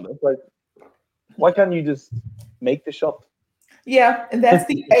rebound. It's like, why can't you just make the shot? Yeah, and that's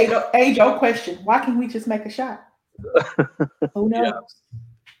the age-old question. Why can't we just make a shot? Who knows? Yeah.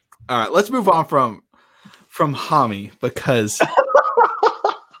 All right, let's move on from Hami because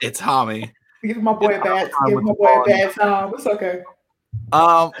it's Hami. Give my boy a bad. Give my boy a bad time. It's okay.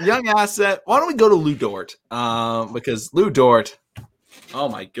 Young asset. Why don't we go to Lu Dort? Because Lu Dort. Oh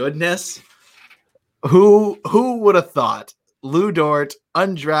my goodness. Who would have thought Lu Dort,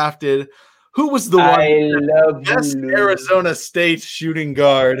 undrafted? Who was the best Arizona State shooting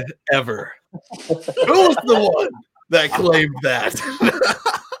guard ever? Who was the one that claimed that?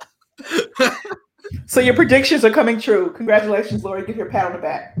 So your predictions are coming true. Congratulations, Lori. Give your pat on the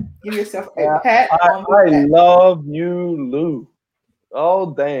back. Give yourself a pat on the back. I love you, Lou.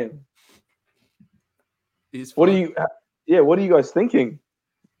 Oh damn. What are you guys thinking?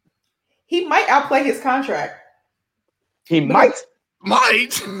 He might outplay his contract. He might.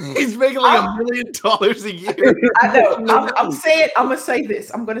 He's making like $1 million a year. I know. I'm gonna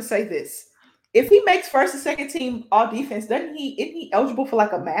say this. If he makes first and second team all defense, isn't he eligible for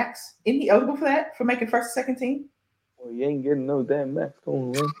like a max? Isn't he eligible for that? For making first and second team? Well, you ain't getting no damn max. Come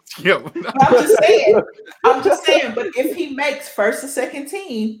on, yeah. I'm just saying, but if he makes first and second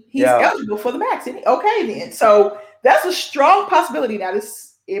team, he's eligible for the max. Okay, then. So that's a strong possibility. Now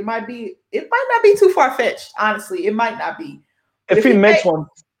it might not be too far-fetched, honestly. It might not be. If he makes one,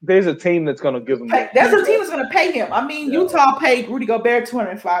 there's a team that's going to give him. There's a team that's going to pay him. I mean, Utah paid Rudy Gobert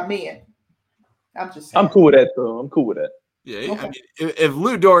 $205 million. I'm just saying. I'm cool with that, though. I'm cool with that. Yeah, okay. I mean, if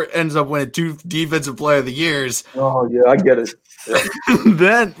Lu Dort ends up winning 2 Defensive Player of the Years, oh yeah, I get it. Yeah.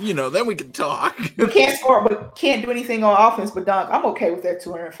 then we can talk. We can't score, but can't do anything on offense. But dunk, I'm okay with that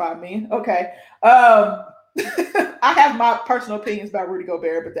 $205 million. Okay. I have my personal opinions about Rudy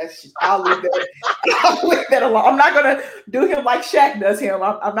Gobert, but I'll leave that alone. I'm not gonna do him like Shaq does him.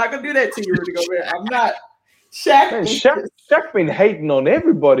 I'm not gonna do that to you, Rudy Gobert. I'm not. Shaq been hating on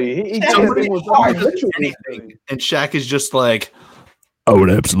everybody. He anything, and Shaq is just like, I would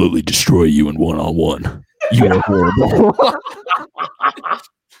absolutely destroy you in 1-on-1. You are horrible.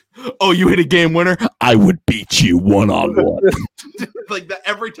 Oh, you hit a game winner? I would beat you 1-on-1. Like that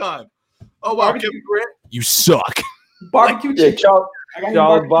every time. Oh wow, Kevin Durant, you suck. Barbecue chicken.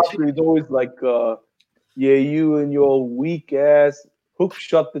 Charles Barkley is always like, you and your weak ass hook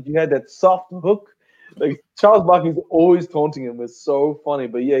shot that you had, that soft hook. Like Charles Barkley's always taunting him. It's so funny,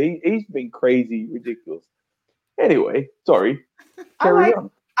 but yeah, he's been crazy, ridiculous. Anyway, sorry. Carry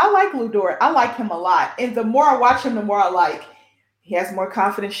on. I like Lu Dort. I like him a lot, and the more I watch him, the more I like. He has more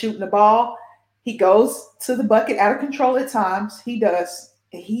confidence shooting the ball. He goes to the bucket out of control at times. He does.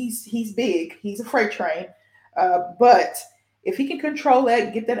 He's big. He's a freight train. But if he can control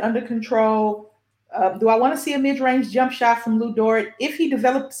that, get that under control, do I want to see a mid-range jump shot from Lu Dort? If he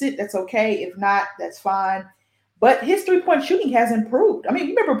develops it, that's okay. If not, that's fine. but his 3-point shooting has improved. I mean,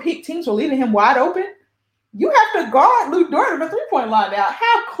 you remember teams were leaving him wide open. You have to guard Lu Dort from a 3-point line now.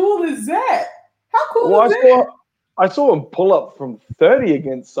 How cool is that? How cool is that? I saw him pull up from 30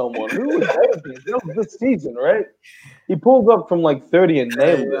 against someone. Who was that against? That was this season, right? He pulled up from like 30 and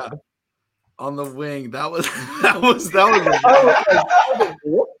nailed it. On the wing. That was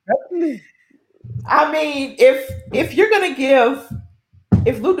I mean, if you're gonna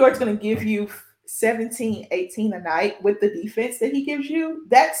if Lu Dort's gonna give you 17, 18 a night with the defense that he gives you,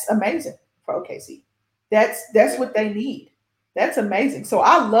 that's amazing for OKC. That's what they need. That's amazing. So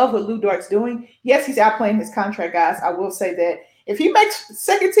I love what Lu Dort's doing. Yes, he's outplaying his contract guys. I will say that. If he makes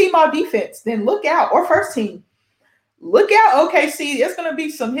second team all defense, then look out, or first team. Look out, OKC. There's going to be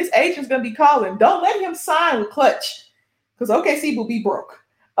his agent's going to be calling. Don't let him sign with Clutch because OKC will be broke.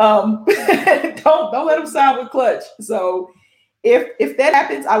 Don't let him sign with Clutch. So if that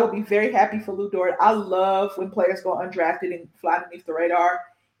happens, I will be very happy for Lu Dort. I love when players go undrafted and fly underneath the radar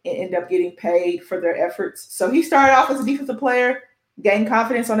and end up getting paid for their efforts. So he started off as a defensive player, gained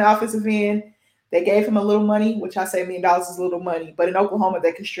confidence on the offensive end. They gave him a little money, which I say $1 million is a little money. But in Oklahoma,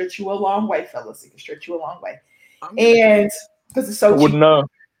 they can stretch you a long way, fellas. They can stretch you a long way. And because it's so cheap. Know.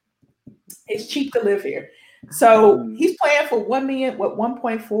 It's cheap to live here. So he's playing for $1 million,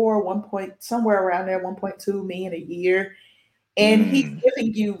 1.4, somewhere around there, 1.2 million a year. And he's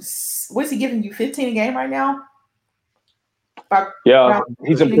giving you, what's he giving you, 15 a game right now? Yeah,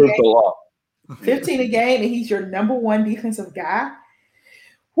 he's improved a lot. 15 a game, and he's your number one defensive guy.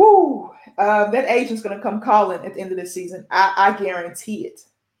 Whoo! That agent's going to come calling at the end of the season. I guarantee it.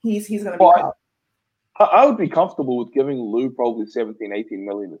 He's going to be calling. I would be comfortable with giving Lou probably 17, 18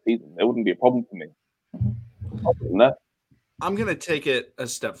 million a season. That wouldn't be a problem for me. I'm going to take it a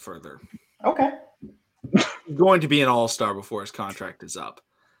step further. Okay. He's going to be an all-star before his contract is up.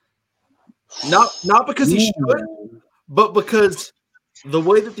 Not because he should, but because the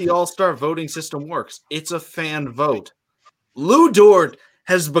way that the all-star voting system works, it's a fan vote. Lu Dort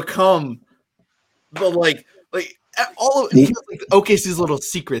has become the he's like OKC's little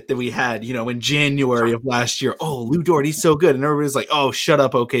secret that we had, in January of last year. Oh, Lu Dort, he's so good. And everybody's like, oh, shut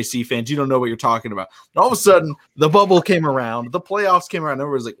up, OKC fans. You don't know what you're talking about. And all of a sudden, the bubble came around. The playoffs came around. And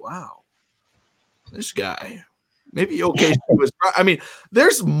everybody's like, wow, this guy. Maybe OKC was – I mean,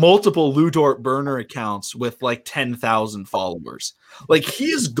 there's multiple Lu Dort burner accounts with like 10,000 followers. Like, he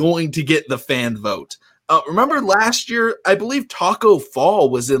is going to get the fan vote. Remember last year, I believe Taco Fall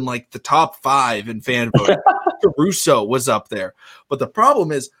was in like the top 5 in fan voting. Caruso was up there. But the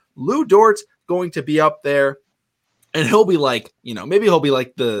problem is Lu Dort's going to be up there and he'll be like, maybe he'll be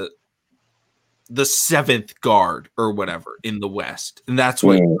like the 7th guard or whatever in the West. And that's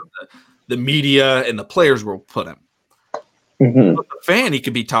what the media and the players will put him. Mm-hmm. But the fan, he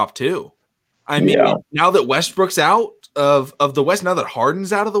could be top 2. I mean, now that Westbrook's out of the West, now that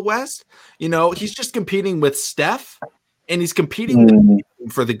Harden's out of the West, he's just competing with Steph and he's competing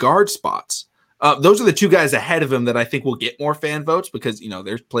for the guard spots. Those are the 2 guys ahead of him that I think will get more fan votes because,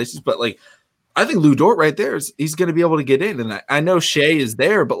 there's places, but like, I think Lu Dort right there he's going to be able to get in. And I know Shea is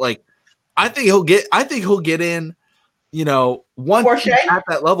there, but like, I think he'll get in, once at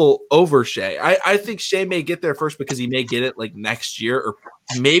that level over Shea. I think Shea may get there first because he may get it like next year or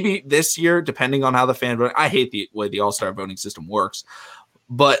maybe this year, depending on how the fan voting. I hate the way the all-star voting system works,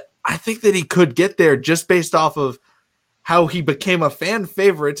 but I think that he could get there just based off of how he became a fan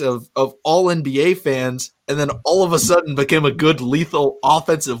favorite of all NBA fans and then all of a sudden became a good lethal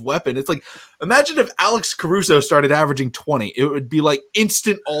offensive weapon. It's like, imagine if Alex Caruso started averaging 20, it would be like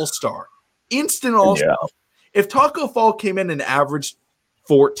instant all-star. Yeah. If Taco Fall came in and averaged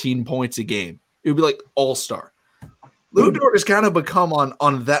 14 points a game, it would be like all-star. Lu Dort has kind of become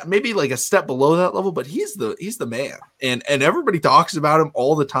on that, maybe like a step below that level, but he's the man. And everybody talks about him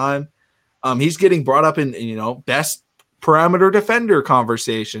all the time. He's getting brought up in, best perimeter defender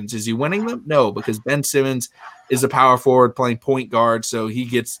conversations. Is he winning them? No, because Ben Simmons is a power forward playing point guard, so he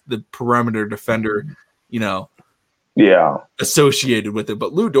gets the perimeter defender, associated with it.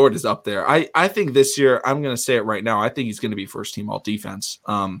 But Lu Dort is up there. I think this year, I'm going to say it right now, I think he's going to be first team all defense.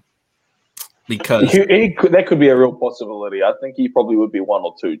 Because that could be a real possibility. I think he probably would be 1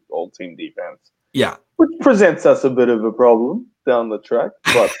 or 2 all team defense. Yeah. Which presents us a bit of a problem down the track,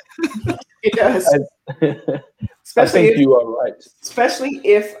 but it does. I think you are right. Especially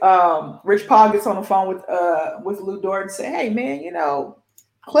if Rich Paul gets on the phone with Lu Dort and say, "Hey, man,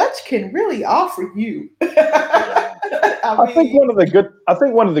 Clutch can really offer you." I think one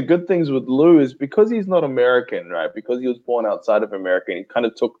of the good things with Lou is because he's not American, right? Because he was born outside of America, and he kind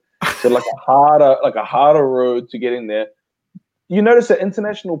of took to like a harder road to get in there. you notice that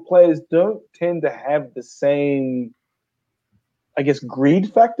international players don't tend to have the same, I guess,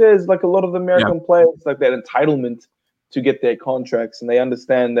 greed factor as like a lot of the American players, like that entitlement to get their contracts, and they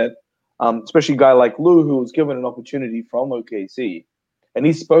understand that, especially a guy like Lou, who was given an opportunity from OKC, and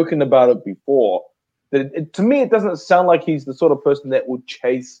he's spoken about it before. That to me, it doesn't sound like he's the sort of person that would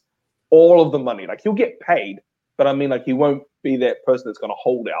chase all of the money. Like, he'll get paid, but I mean, like, he won't be that person that's going to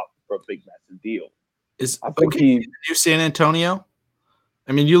hold out for a big, massive deal. I think the new San Antonio?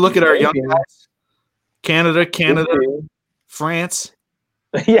 I mean, you look at our young guys, Canada, France.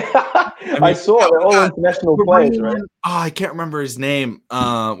 Yeah, I saw they're all international players, right? I can't remember his name.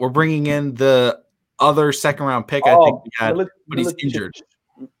 We're bringing in the other second-round pick. I think we had, but he's injured.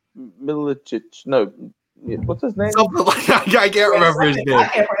 Milicic, no, what's his name? I can't remember his name. I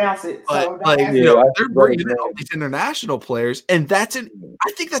can't pronounce it. But they're bringing in all these international players, and I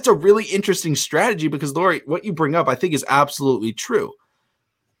think that's a really interesting strategy because, Lori, what you bring up, I think, is absolutely true.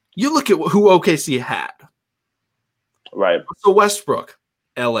 You look at who OKC had, right? So Westbrook,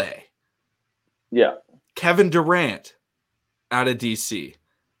 LA, yeah. Kevin Durant, out of DC.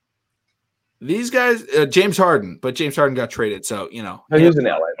 These guys, James Harden, but James Harden got traded, so he was in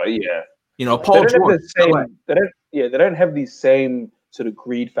LA, but yeah. Paul George. They don't have these same sort of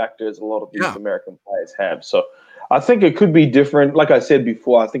greed factors a lot of these American players have. So I think it could be different. Like I said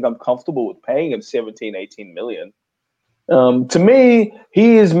before, I think I'm comfortable with paying him 17, 18 million. To me,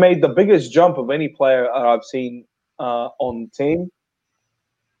 he has made the biggest jump of any player I've seen on the team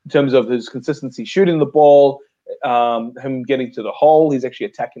in terms of his consistency shooting the ball, him getting to the hole. He's actually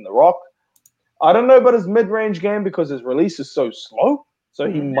attacking the rock. I don't know about his mid-range game because his release is so slow. So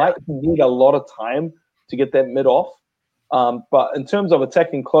he might need a lot of time to get that mid off. But in terms of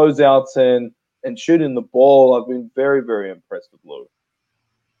attacking closeouts and shooting the ball, I've been very, very impressed with Lou.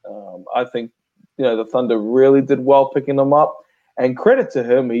 I think, the Thunder really did well picking him up. And credit to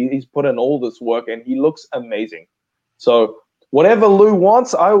him, he's put in all this work, and he looks amazing. So whatever Lou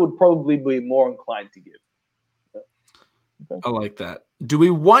wants, I would probably be more inclined to give. I like that. Do we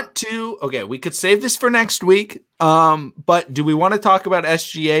want to? Okay, we could save this for next week. But do we want to talk about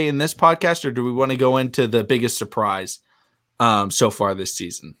SGA in this podcast, or do we want to go into the biggest surprise so far this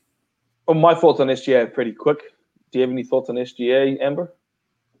season? Well, my thoughts on SGA are pretty quick. Do you have any thoughts on SGA, Amber?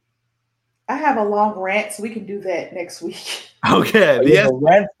 I have a long rant, so we can do that next week. Okay. Yes. We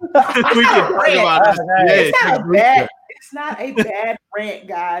can talk about SGA. It's not a bad rant,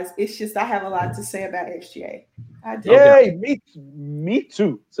 guys. It's just I have a lot to say about SGA. Yay, me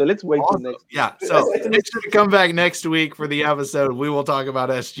too. So let's wait till next week. Yeah, so make sure to come back next week for the episode. We will talk about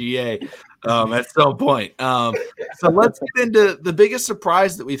SGA at some point. So let's get into the biggest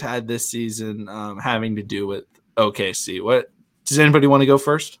surprise that we've had this season having to do with OKC. What does anybody want to go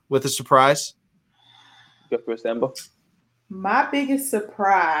first with a surprise? Go first, Amber. My biggest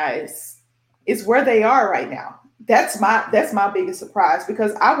surprise is where they are right now. That's my biggest surprise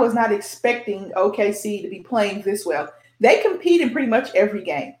because I was not expecting OKC to be playing this well. They compete in pretty much every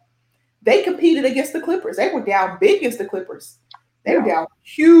game. They competed against the Clippers. They were down big against the Clippers. They were down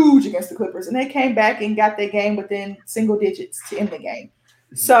huge against the Clippers, and they came back and got their game within single digits to end the game.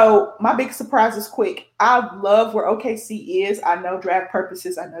 So my big surprise is quick. I love where OKC is. I know draft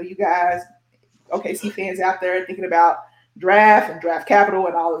purposes. I know you guys, OKC fans out there thinking about draft and draft capital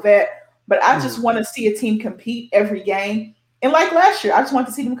and all of that. But I just want to see a team compete every game. And like last year, I just want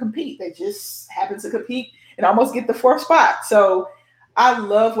to see them compete. They just happen to compete and almost get the fourth spot. So I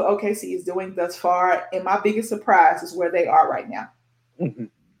love what OKC is doing thus far. And my biggest surprise is where they are right now. Mm-hmm.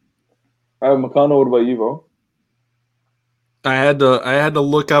 All right, Makano, what about you, bro? I had to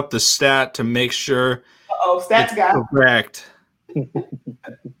look up the stat to make sure stats guy. Correct.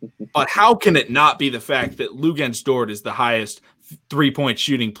 But how can it not be the fact that Luguentz Dort is the highest three-point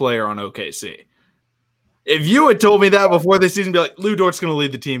shooting player on OKC? If you had told me that before this season, be like, Lou Dort's going to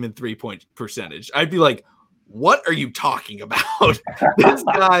lead the team in three-point percentage, I'd be like, what are you talking about? This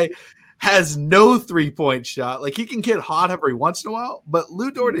guy has no three-point shot. Like, he can get hot every once in a while, but Lou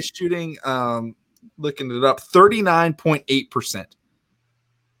Dort is shooting, looking it up, 39.8%.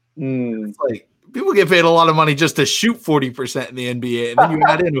 It's like, people get paid a lot of money just to shoot 40% in the NBA. And then you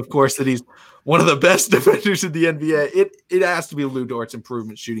add in, of course, that he's one of the best defenders in the NBA. It has to be Lou Dort's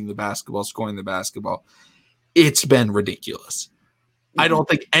improvement shooting the basketball, scoring the basketball. It's been ridiculous. I don't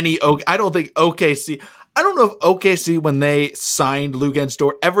think OKC, I don't know if OKC, when they signed Luguentz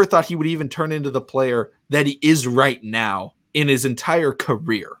Dort, ever thought he would even turn into the player that he is right now in his entire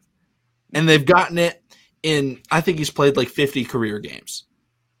career. And they've gotten it in, I think he's played like 50 career games.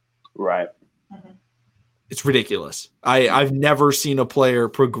 Right. It's ridiculous. I've never seen a player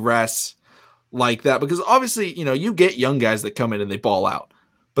progress like that, because obviously, you get young guys that come in and they ball out,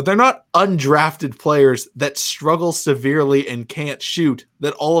 but they're not undrafted players that struggle severely and can't shoot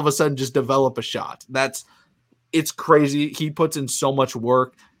that all of a sudden just develop a shot. It's crazy. He puts in so much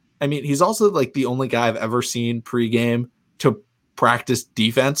work. I mean, he's also like the only guy I've ever seen pregame to practice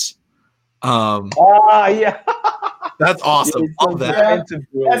defense. Yeah. That's awesome. Love that.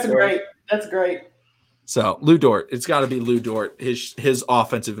 That's great. That's great. So Lou Dort, it's got to be Lou Dort. His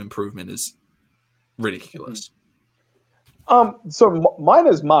offensive improvement is ridiculous. So mine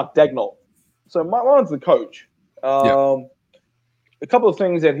is Mark Daigneault. So mine's the coach. A couple of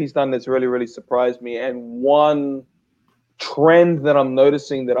things that he's done that's really, really surprised me, and one trend that I'm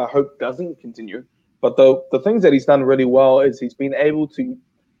noticing that I hope doesn't continue. But the things that he's done really well is he's been able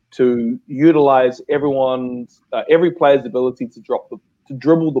to utilize every player's ability to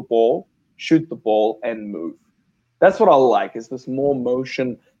dribble the ball, shoot the ball, and move. That's what I like. Is this more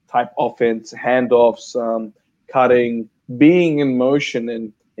motion type offense, handoffs, cutting, being in motion,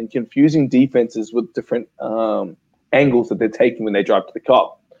 and confusing defenses with different angles that they're taking when they drive to the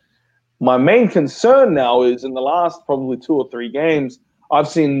cup. My main concern now is in the last probably 2 or 3 games, I've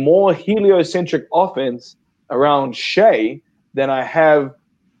seen more heliocentric offense around Shai than I have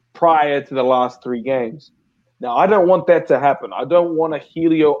prior to the last 3 games. Now, I don't want that to happen. I don't want a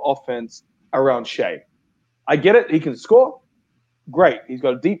helio offense around Shai. I get it. He can score. Great. He's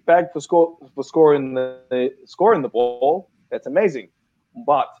got a deep bag for scoring the ball. That's amazing.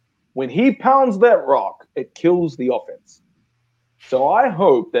 But when he pounds that rock, it kills the offense. So I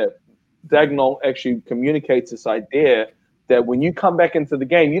hope that Daigneault actually communicates this idea that when you come back into the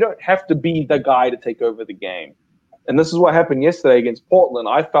game, you don't have to be the guy to take over the game. And this is what happened yesterday against Portland.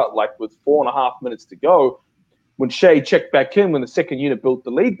 I felt like with 4.5 minutes to go, when Shai checked back in, when the second unit built the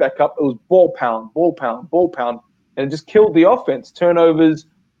lead back up, it was ball pound, and it just killed the offense. Turnovers,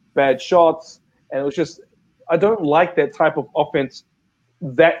 bad shots, and it was just – I don't like that type of offense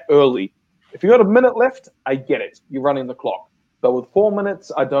that early. If you got a minute left, I get it. You're running the clock. But with 4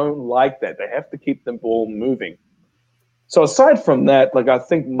 minutes, I don't like that. They have to keep the ball moving. So aside from that, I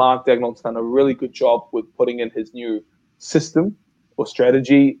think Mark Daigneault's done a really good job with putting in his new system or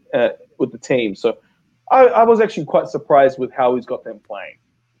strategy with the team. So I was actually quite surprised with how he's got them playing.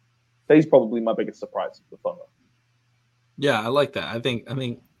 He's probably my biggest surprise for Thunder. Yeah, I like that. I think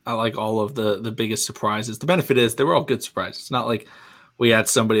I like all of the biggest surprises. The benefit is they were all good surprises. It's not like we had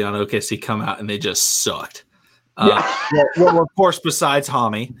somebody on OKC come out and they just sucked. Well, of course, besides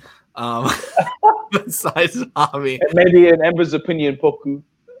Hami. And maybe in Amber's opinion, Poku.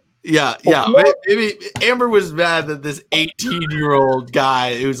 Yeah. Maybe Amber was mad that this 18-year-old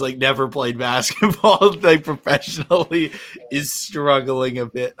guy who's never played basketball professionally is struggling a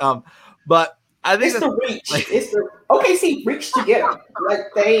bit. But I think it's the reach. It's the OKC reached to get him.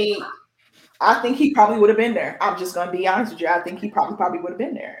 I think he probably would have been there. I'm just gonna be honest with you. I think he probably would have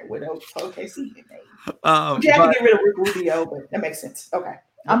been there with OKC. You have to get rid of Rick Rubio, but that makes sense. Okay.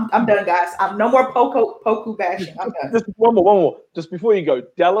 I'm done, guys. I'm no more Poku bashing. I'm done. Just one more. Just before you go,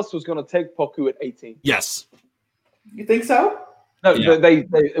 Dallas was going to take Poku at 18. Yes. You think so? No, yeah.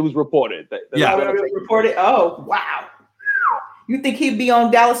 It was reported. It was reported. Oh, wow. You think he'd be on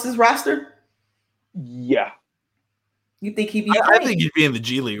Dallas's roster? Yeah. You think he'd be? I think he'd be in the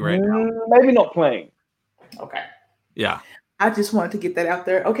G League right now. Maybe not playing. Okay. Yeah. I just wanted to get that out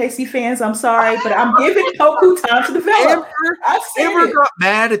there. OKC fans, I'm sorry, but I'm giving Poku time to develop. Amber got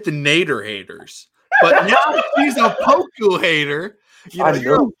mad at the Nader haters, but now she's a Poku hater. You're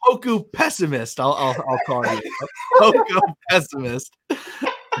a Poku pessimist. I'll call you a Poku pessimist.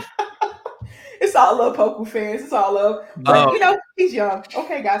 It's all love, Poku fans. It's all love. But he's young.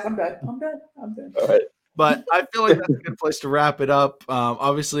 Okay, guys, I'm done. All right. But I feel like that's a good place to wrap it up.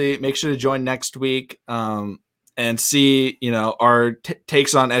 Obviously, make sure to join next week. And see, our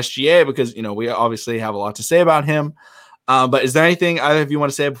takes on SGA because, we obviously have a lot to say about him. But is there anything either of you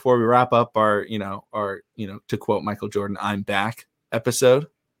want to say before we wrap up our to quote Michael Jordan, I'm back episode?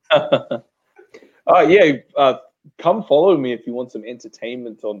 Come follow me if you want some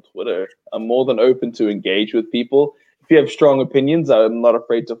entertainment on Twitter. I'm more than open to engage with people. If you have strong opinions, I'm not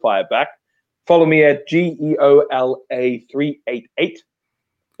afraid to fire back. Follow me at GEOLA388.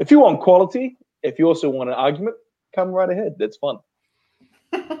 If you want quality, if you also want an argument, come right ahead. That's fun.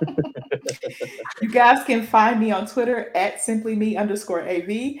 You guys can find me on Twitter at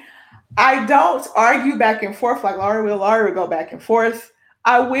simplyme_AV. I don't argue back and forth like Laurie will. Laurie will go back and forth.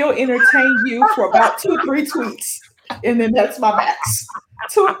 I will entertain you for about 2 or 3 tweets, and then that's my max.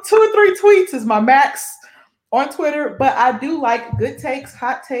 2 or 3 tweets is my max on Twitter, but I do like good takes,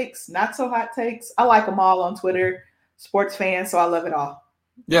 hot takes, not so hot takes. I like them all on Twitter. Sports fan, so I love it all.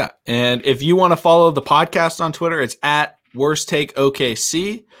 Yeah. And if you want to follow the podcast on Twitter, it's at Worst Take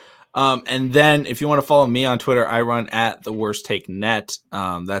OKC. And then if you want to follow me on Twitter, I run at the Worst Take Net.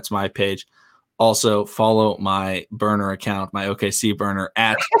 That's my page. Also follow my burner account, my OKC burner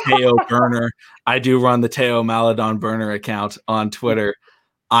at Teo Burner. I do run the Teo Maladon burner account on Twitter.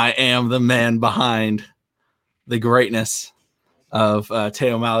 I am the man behind the greatness of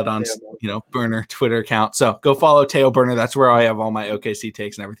Teo Maladon's, burner Twitter account. So go follow Teo Burner. That's where I have all my OKC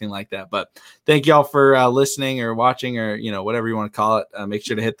takes and everything like that. But thank y'all for listening or watching or, whatever you want to call it. Make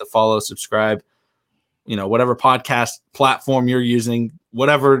sure to hit the follow, subscribe, whatever podcast platform you're using,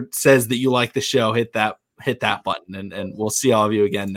 whatever says that you like the show, hit that button and we'll see all of you again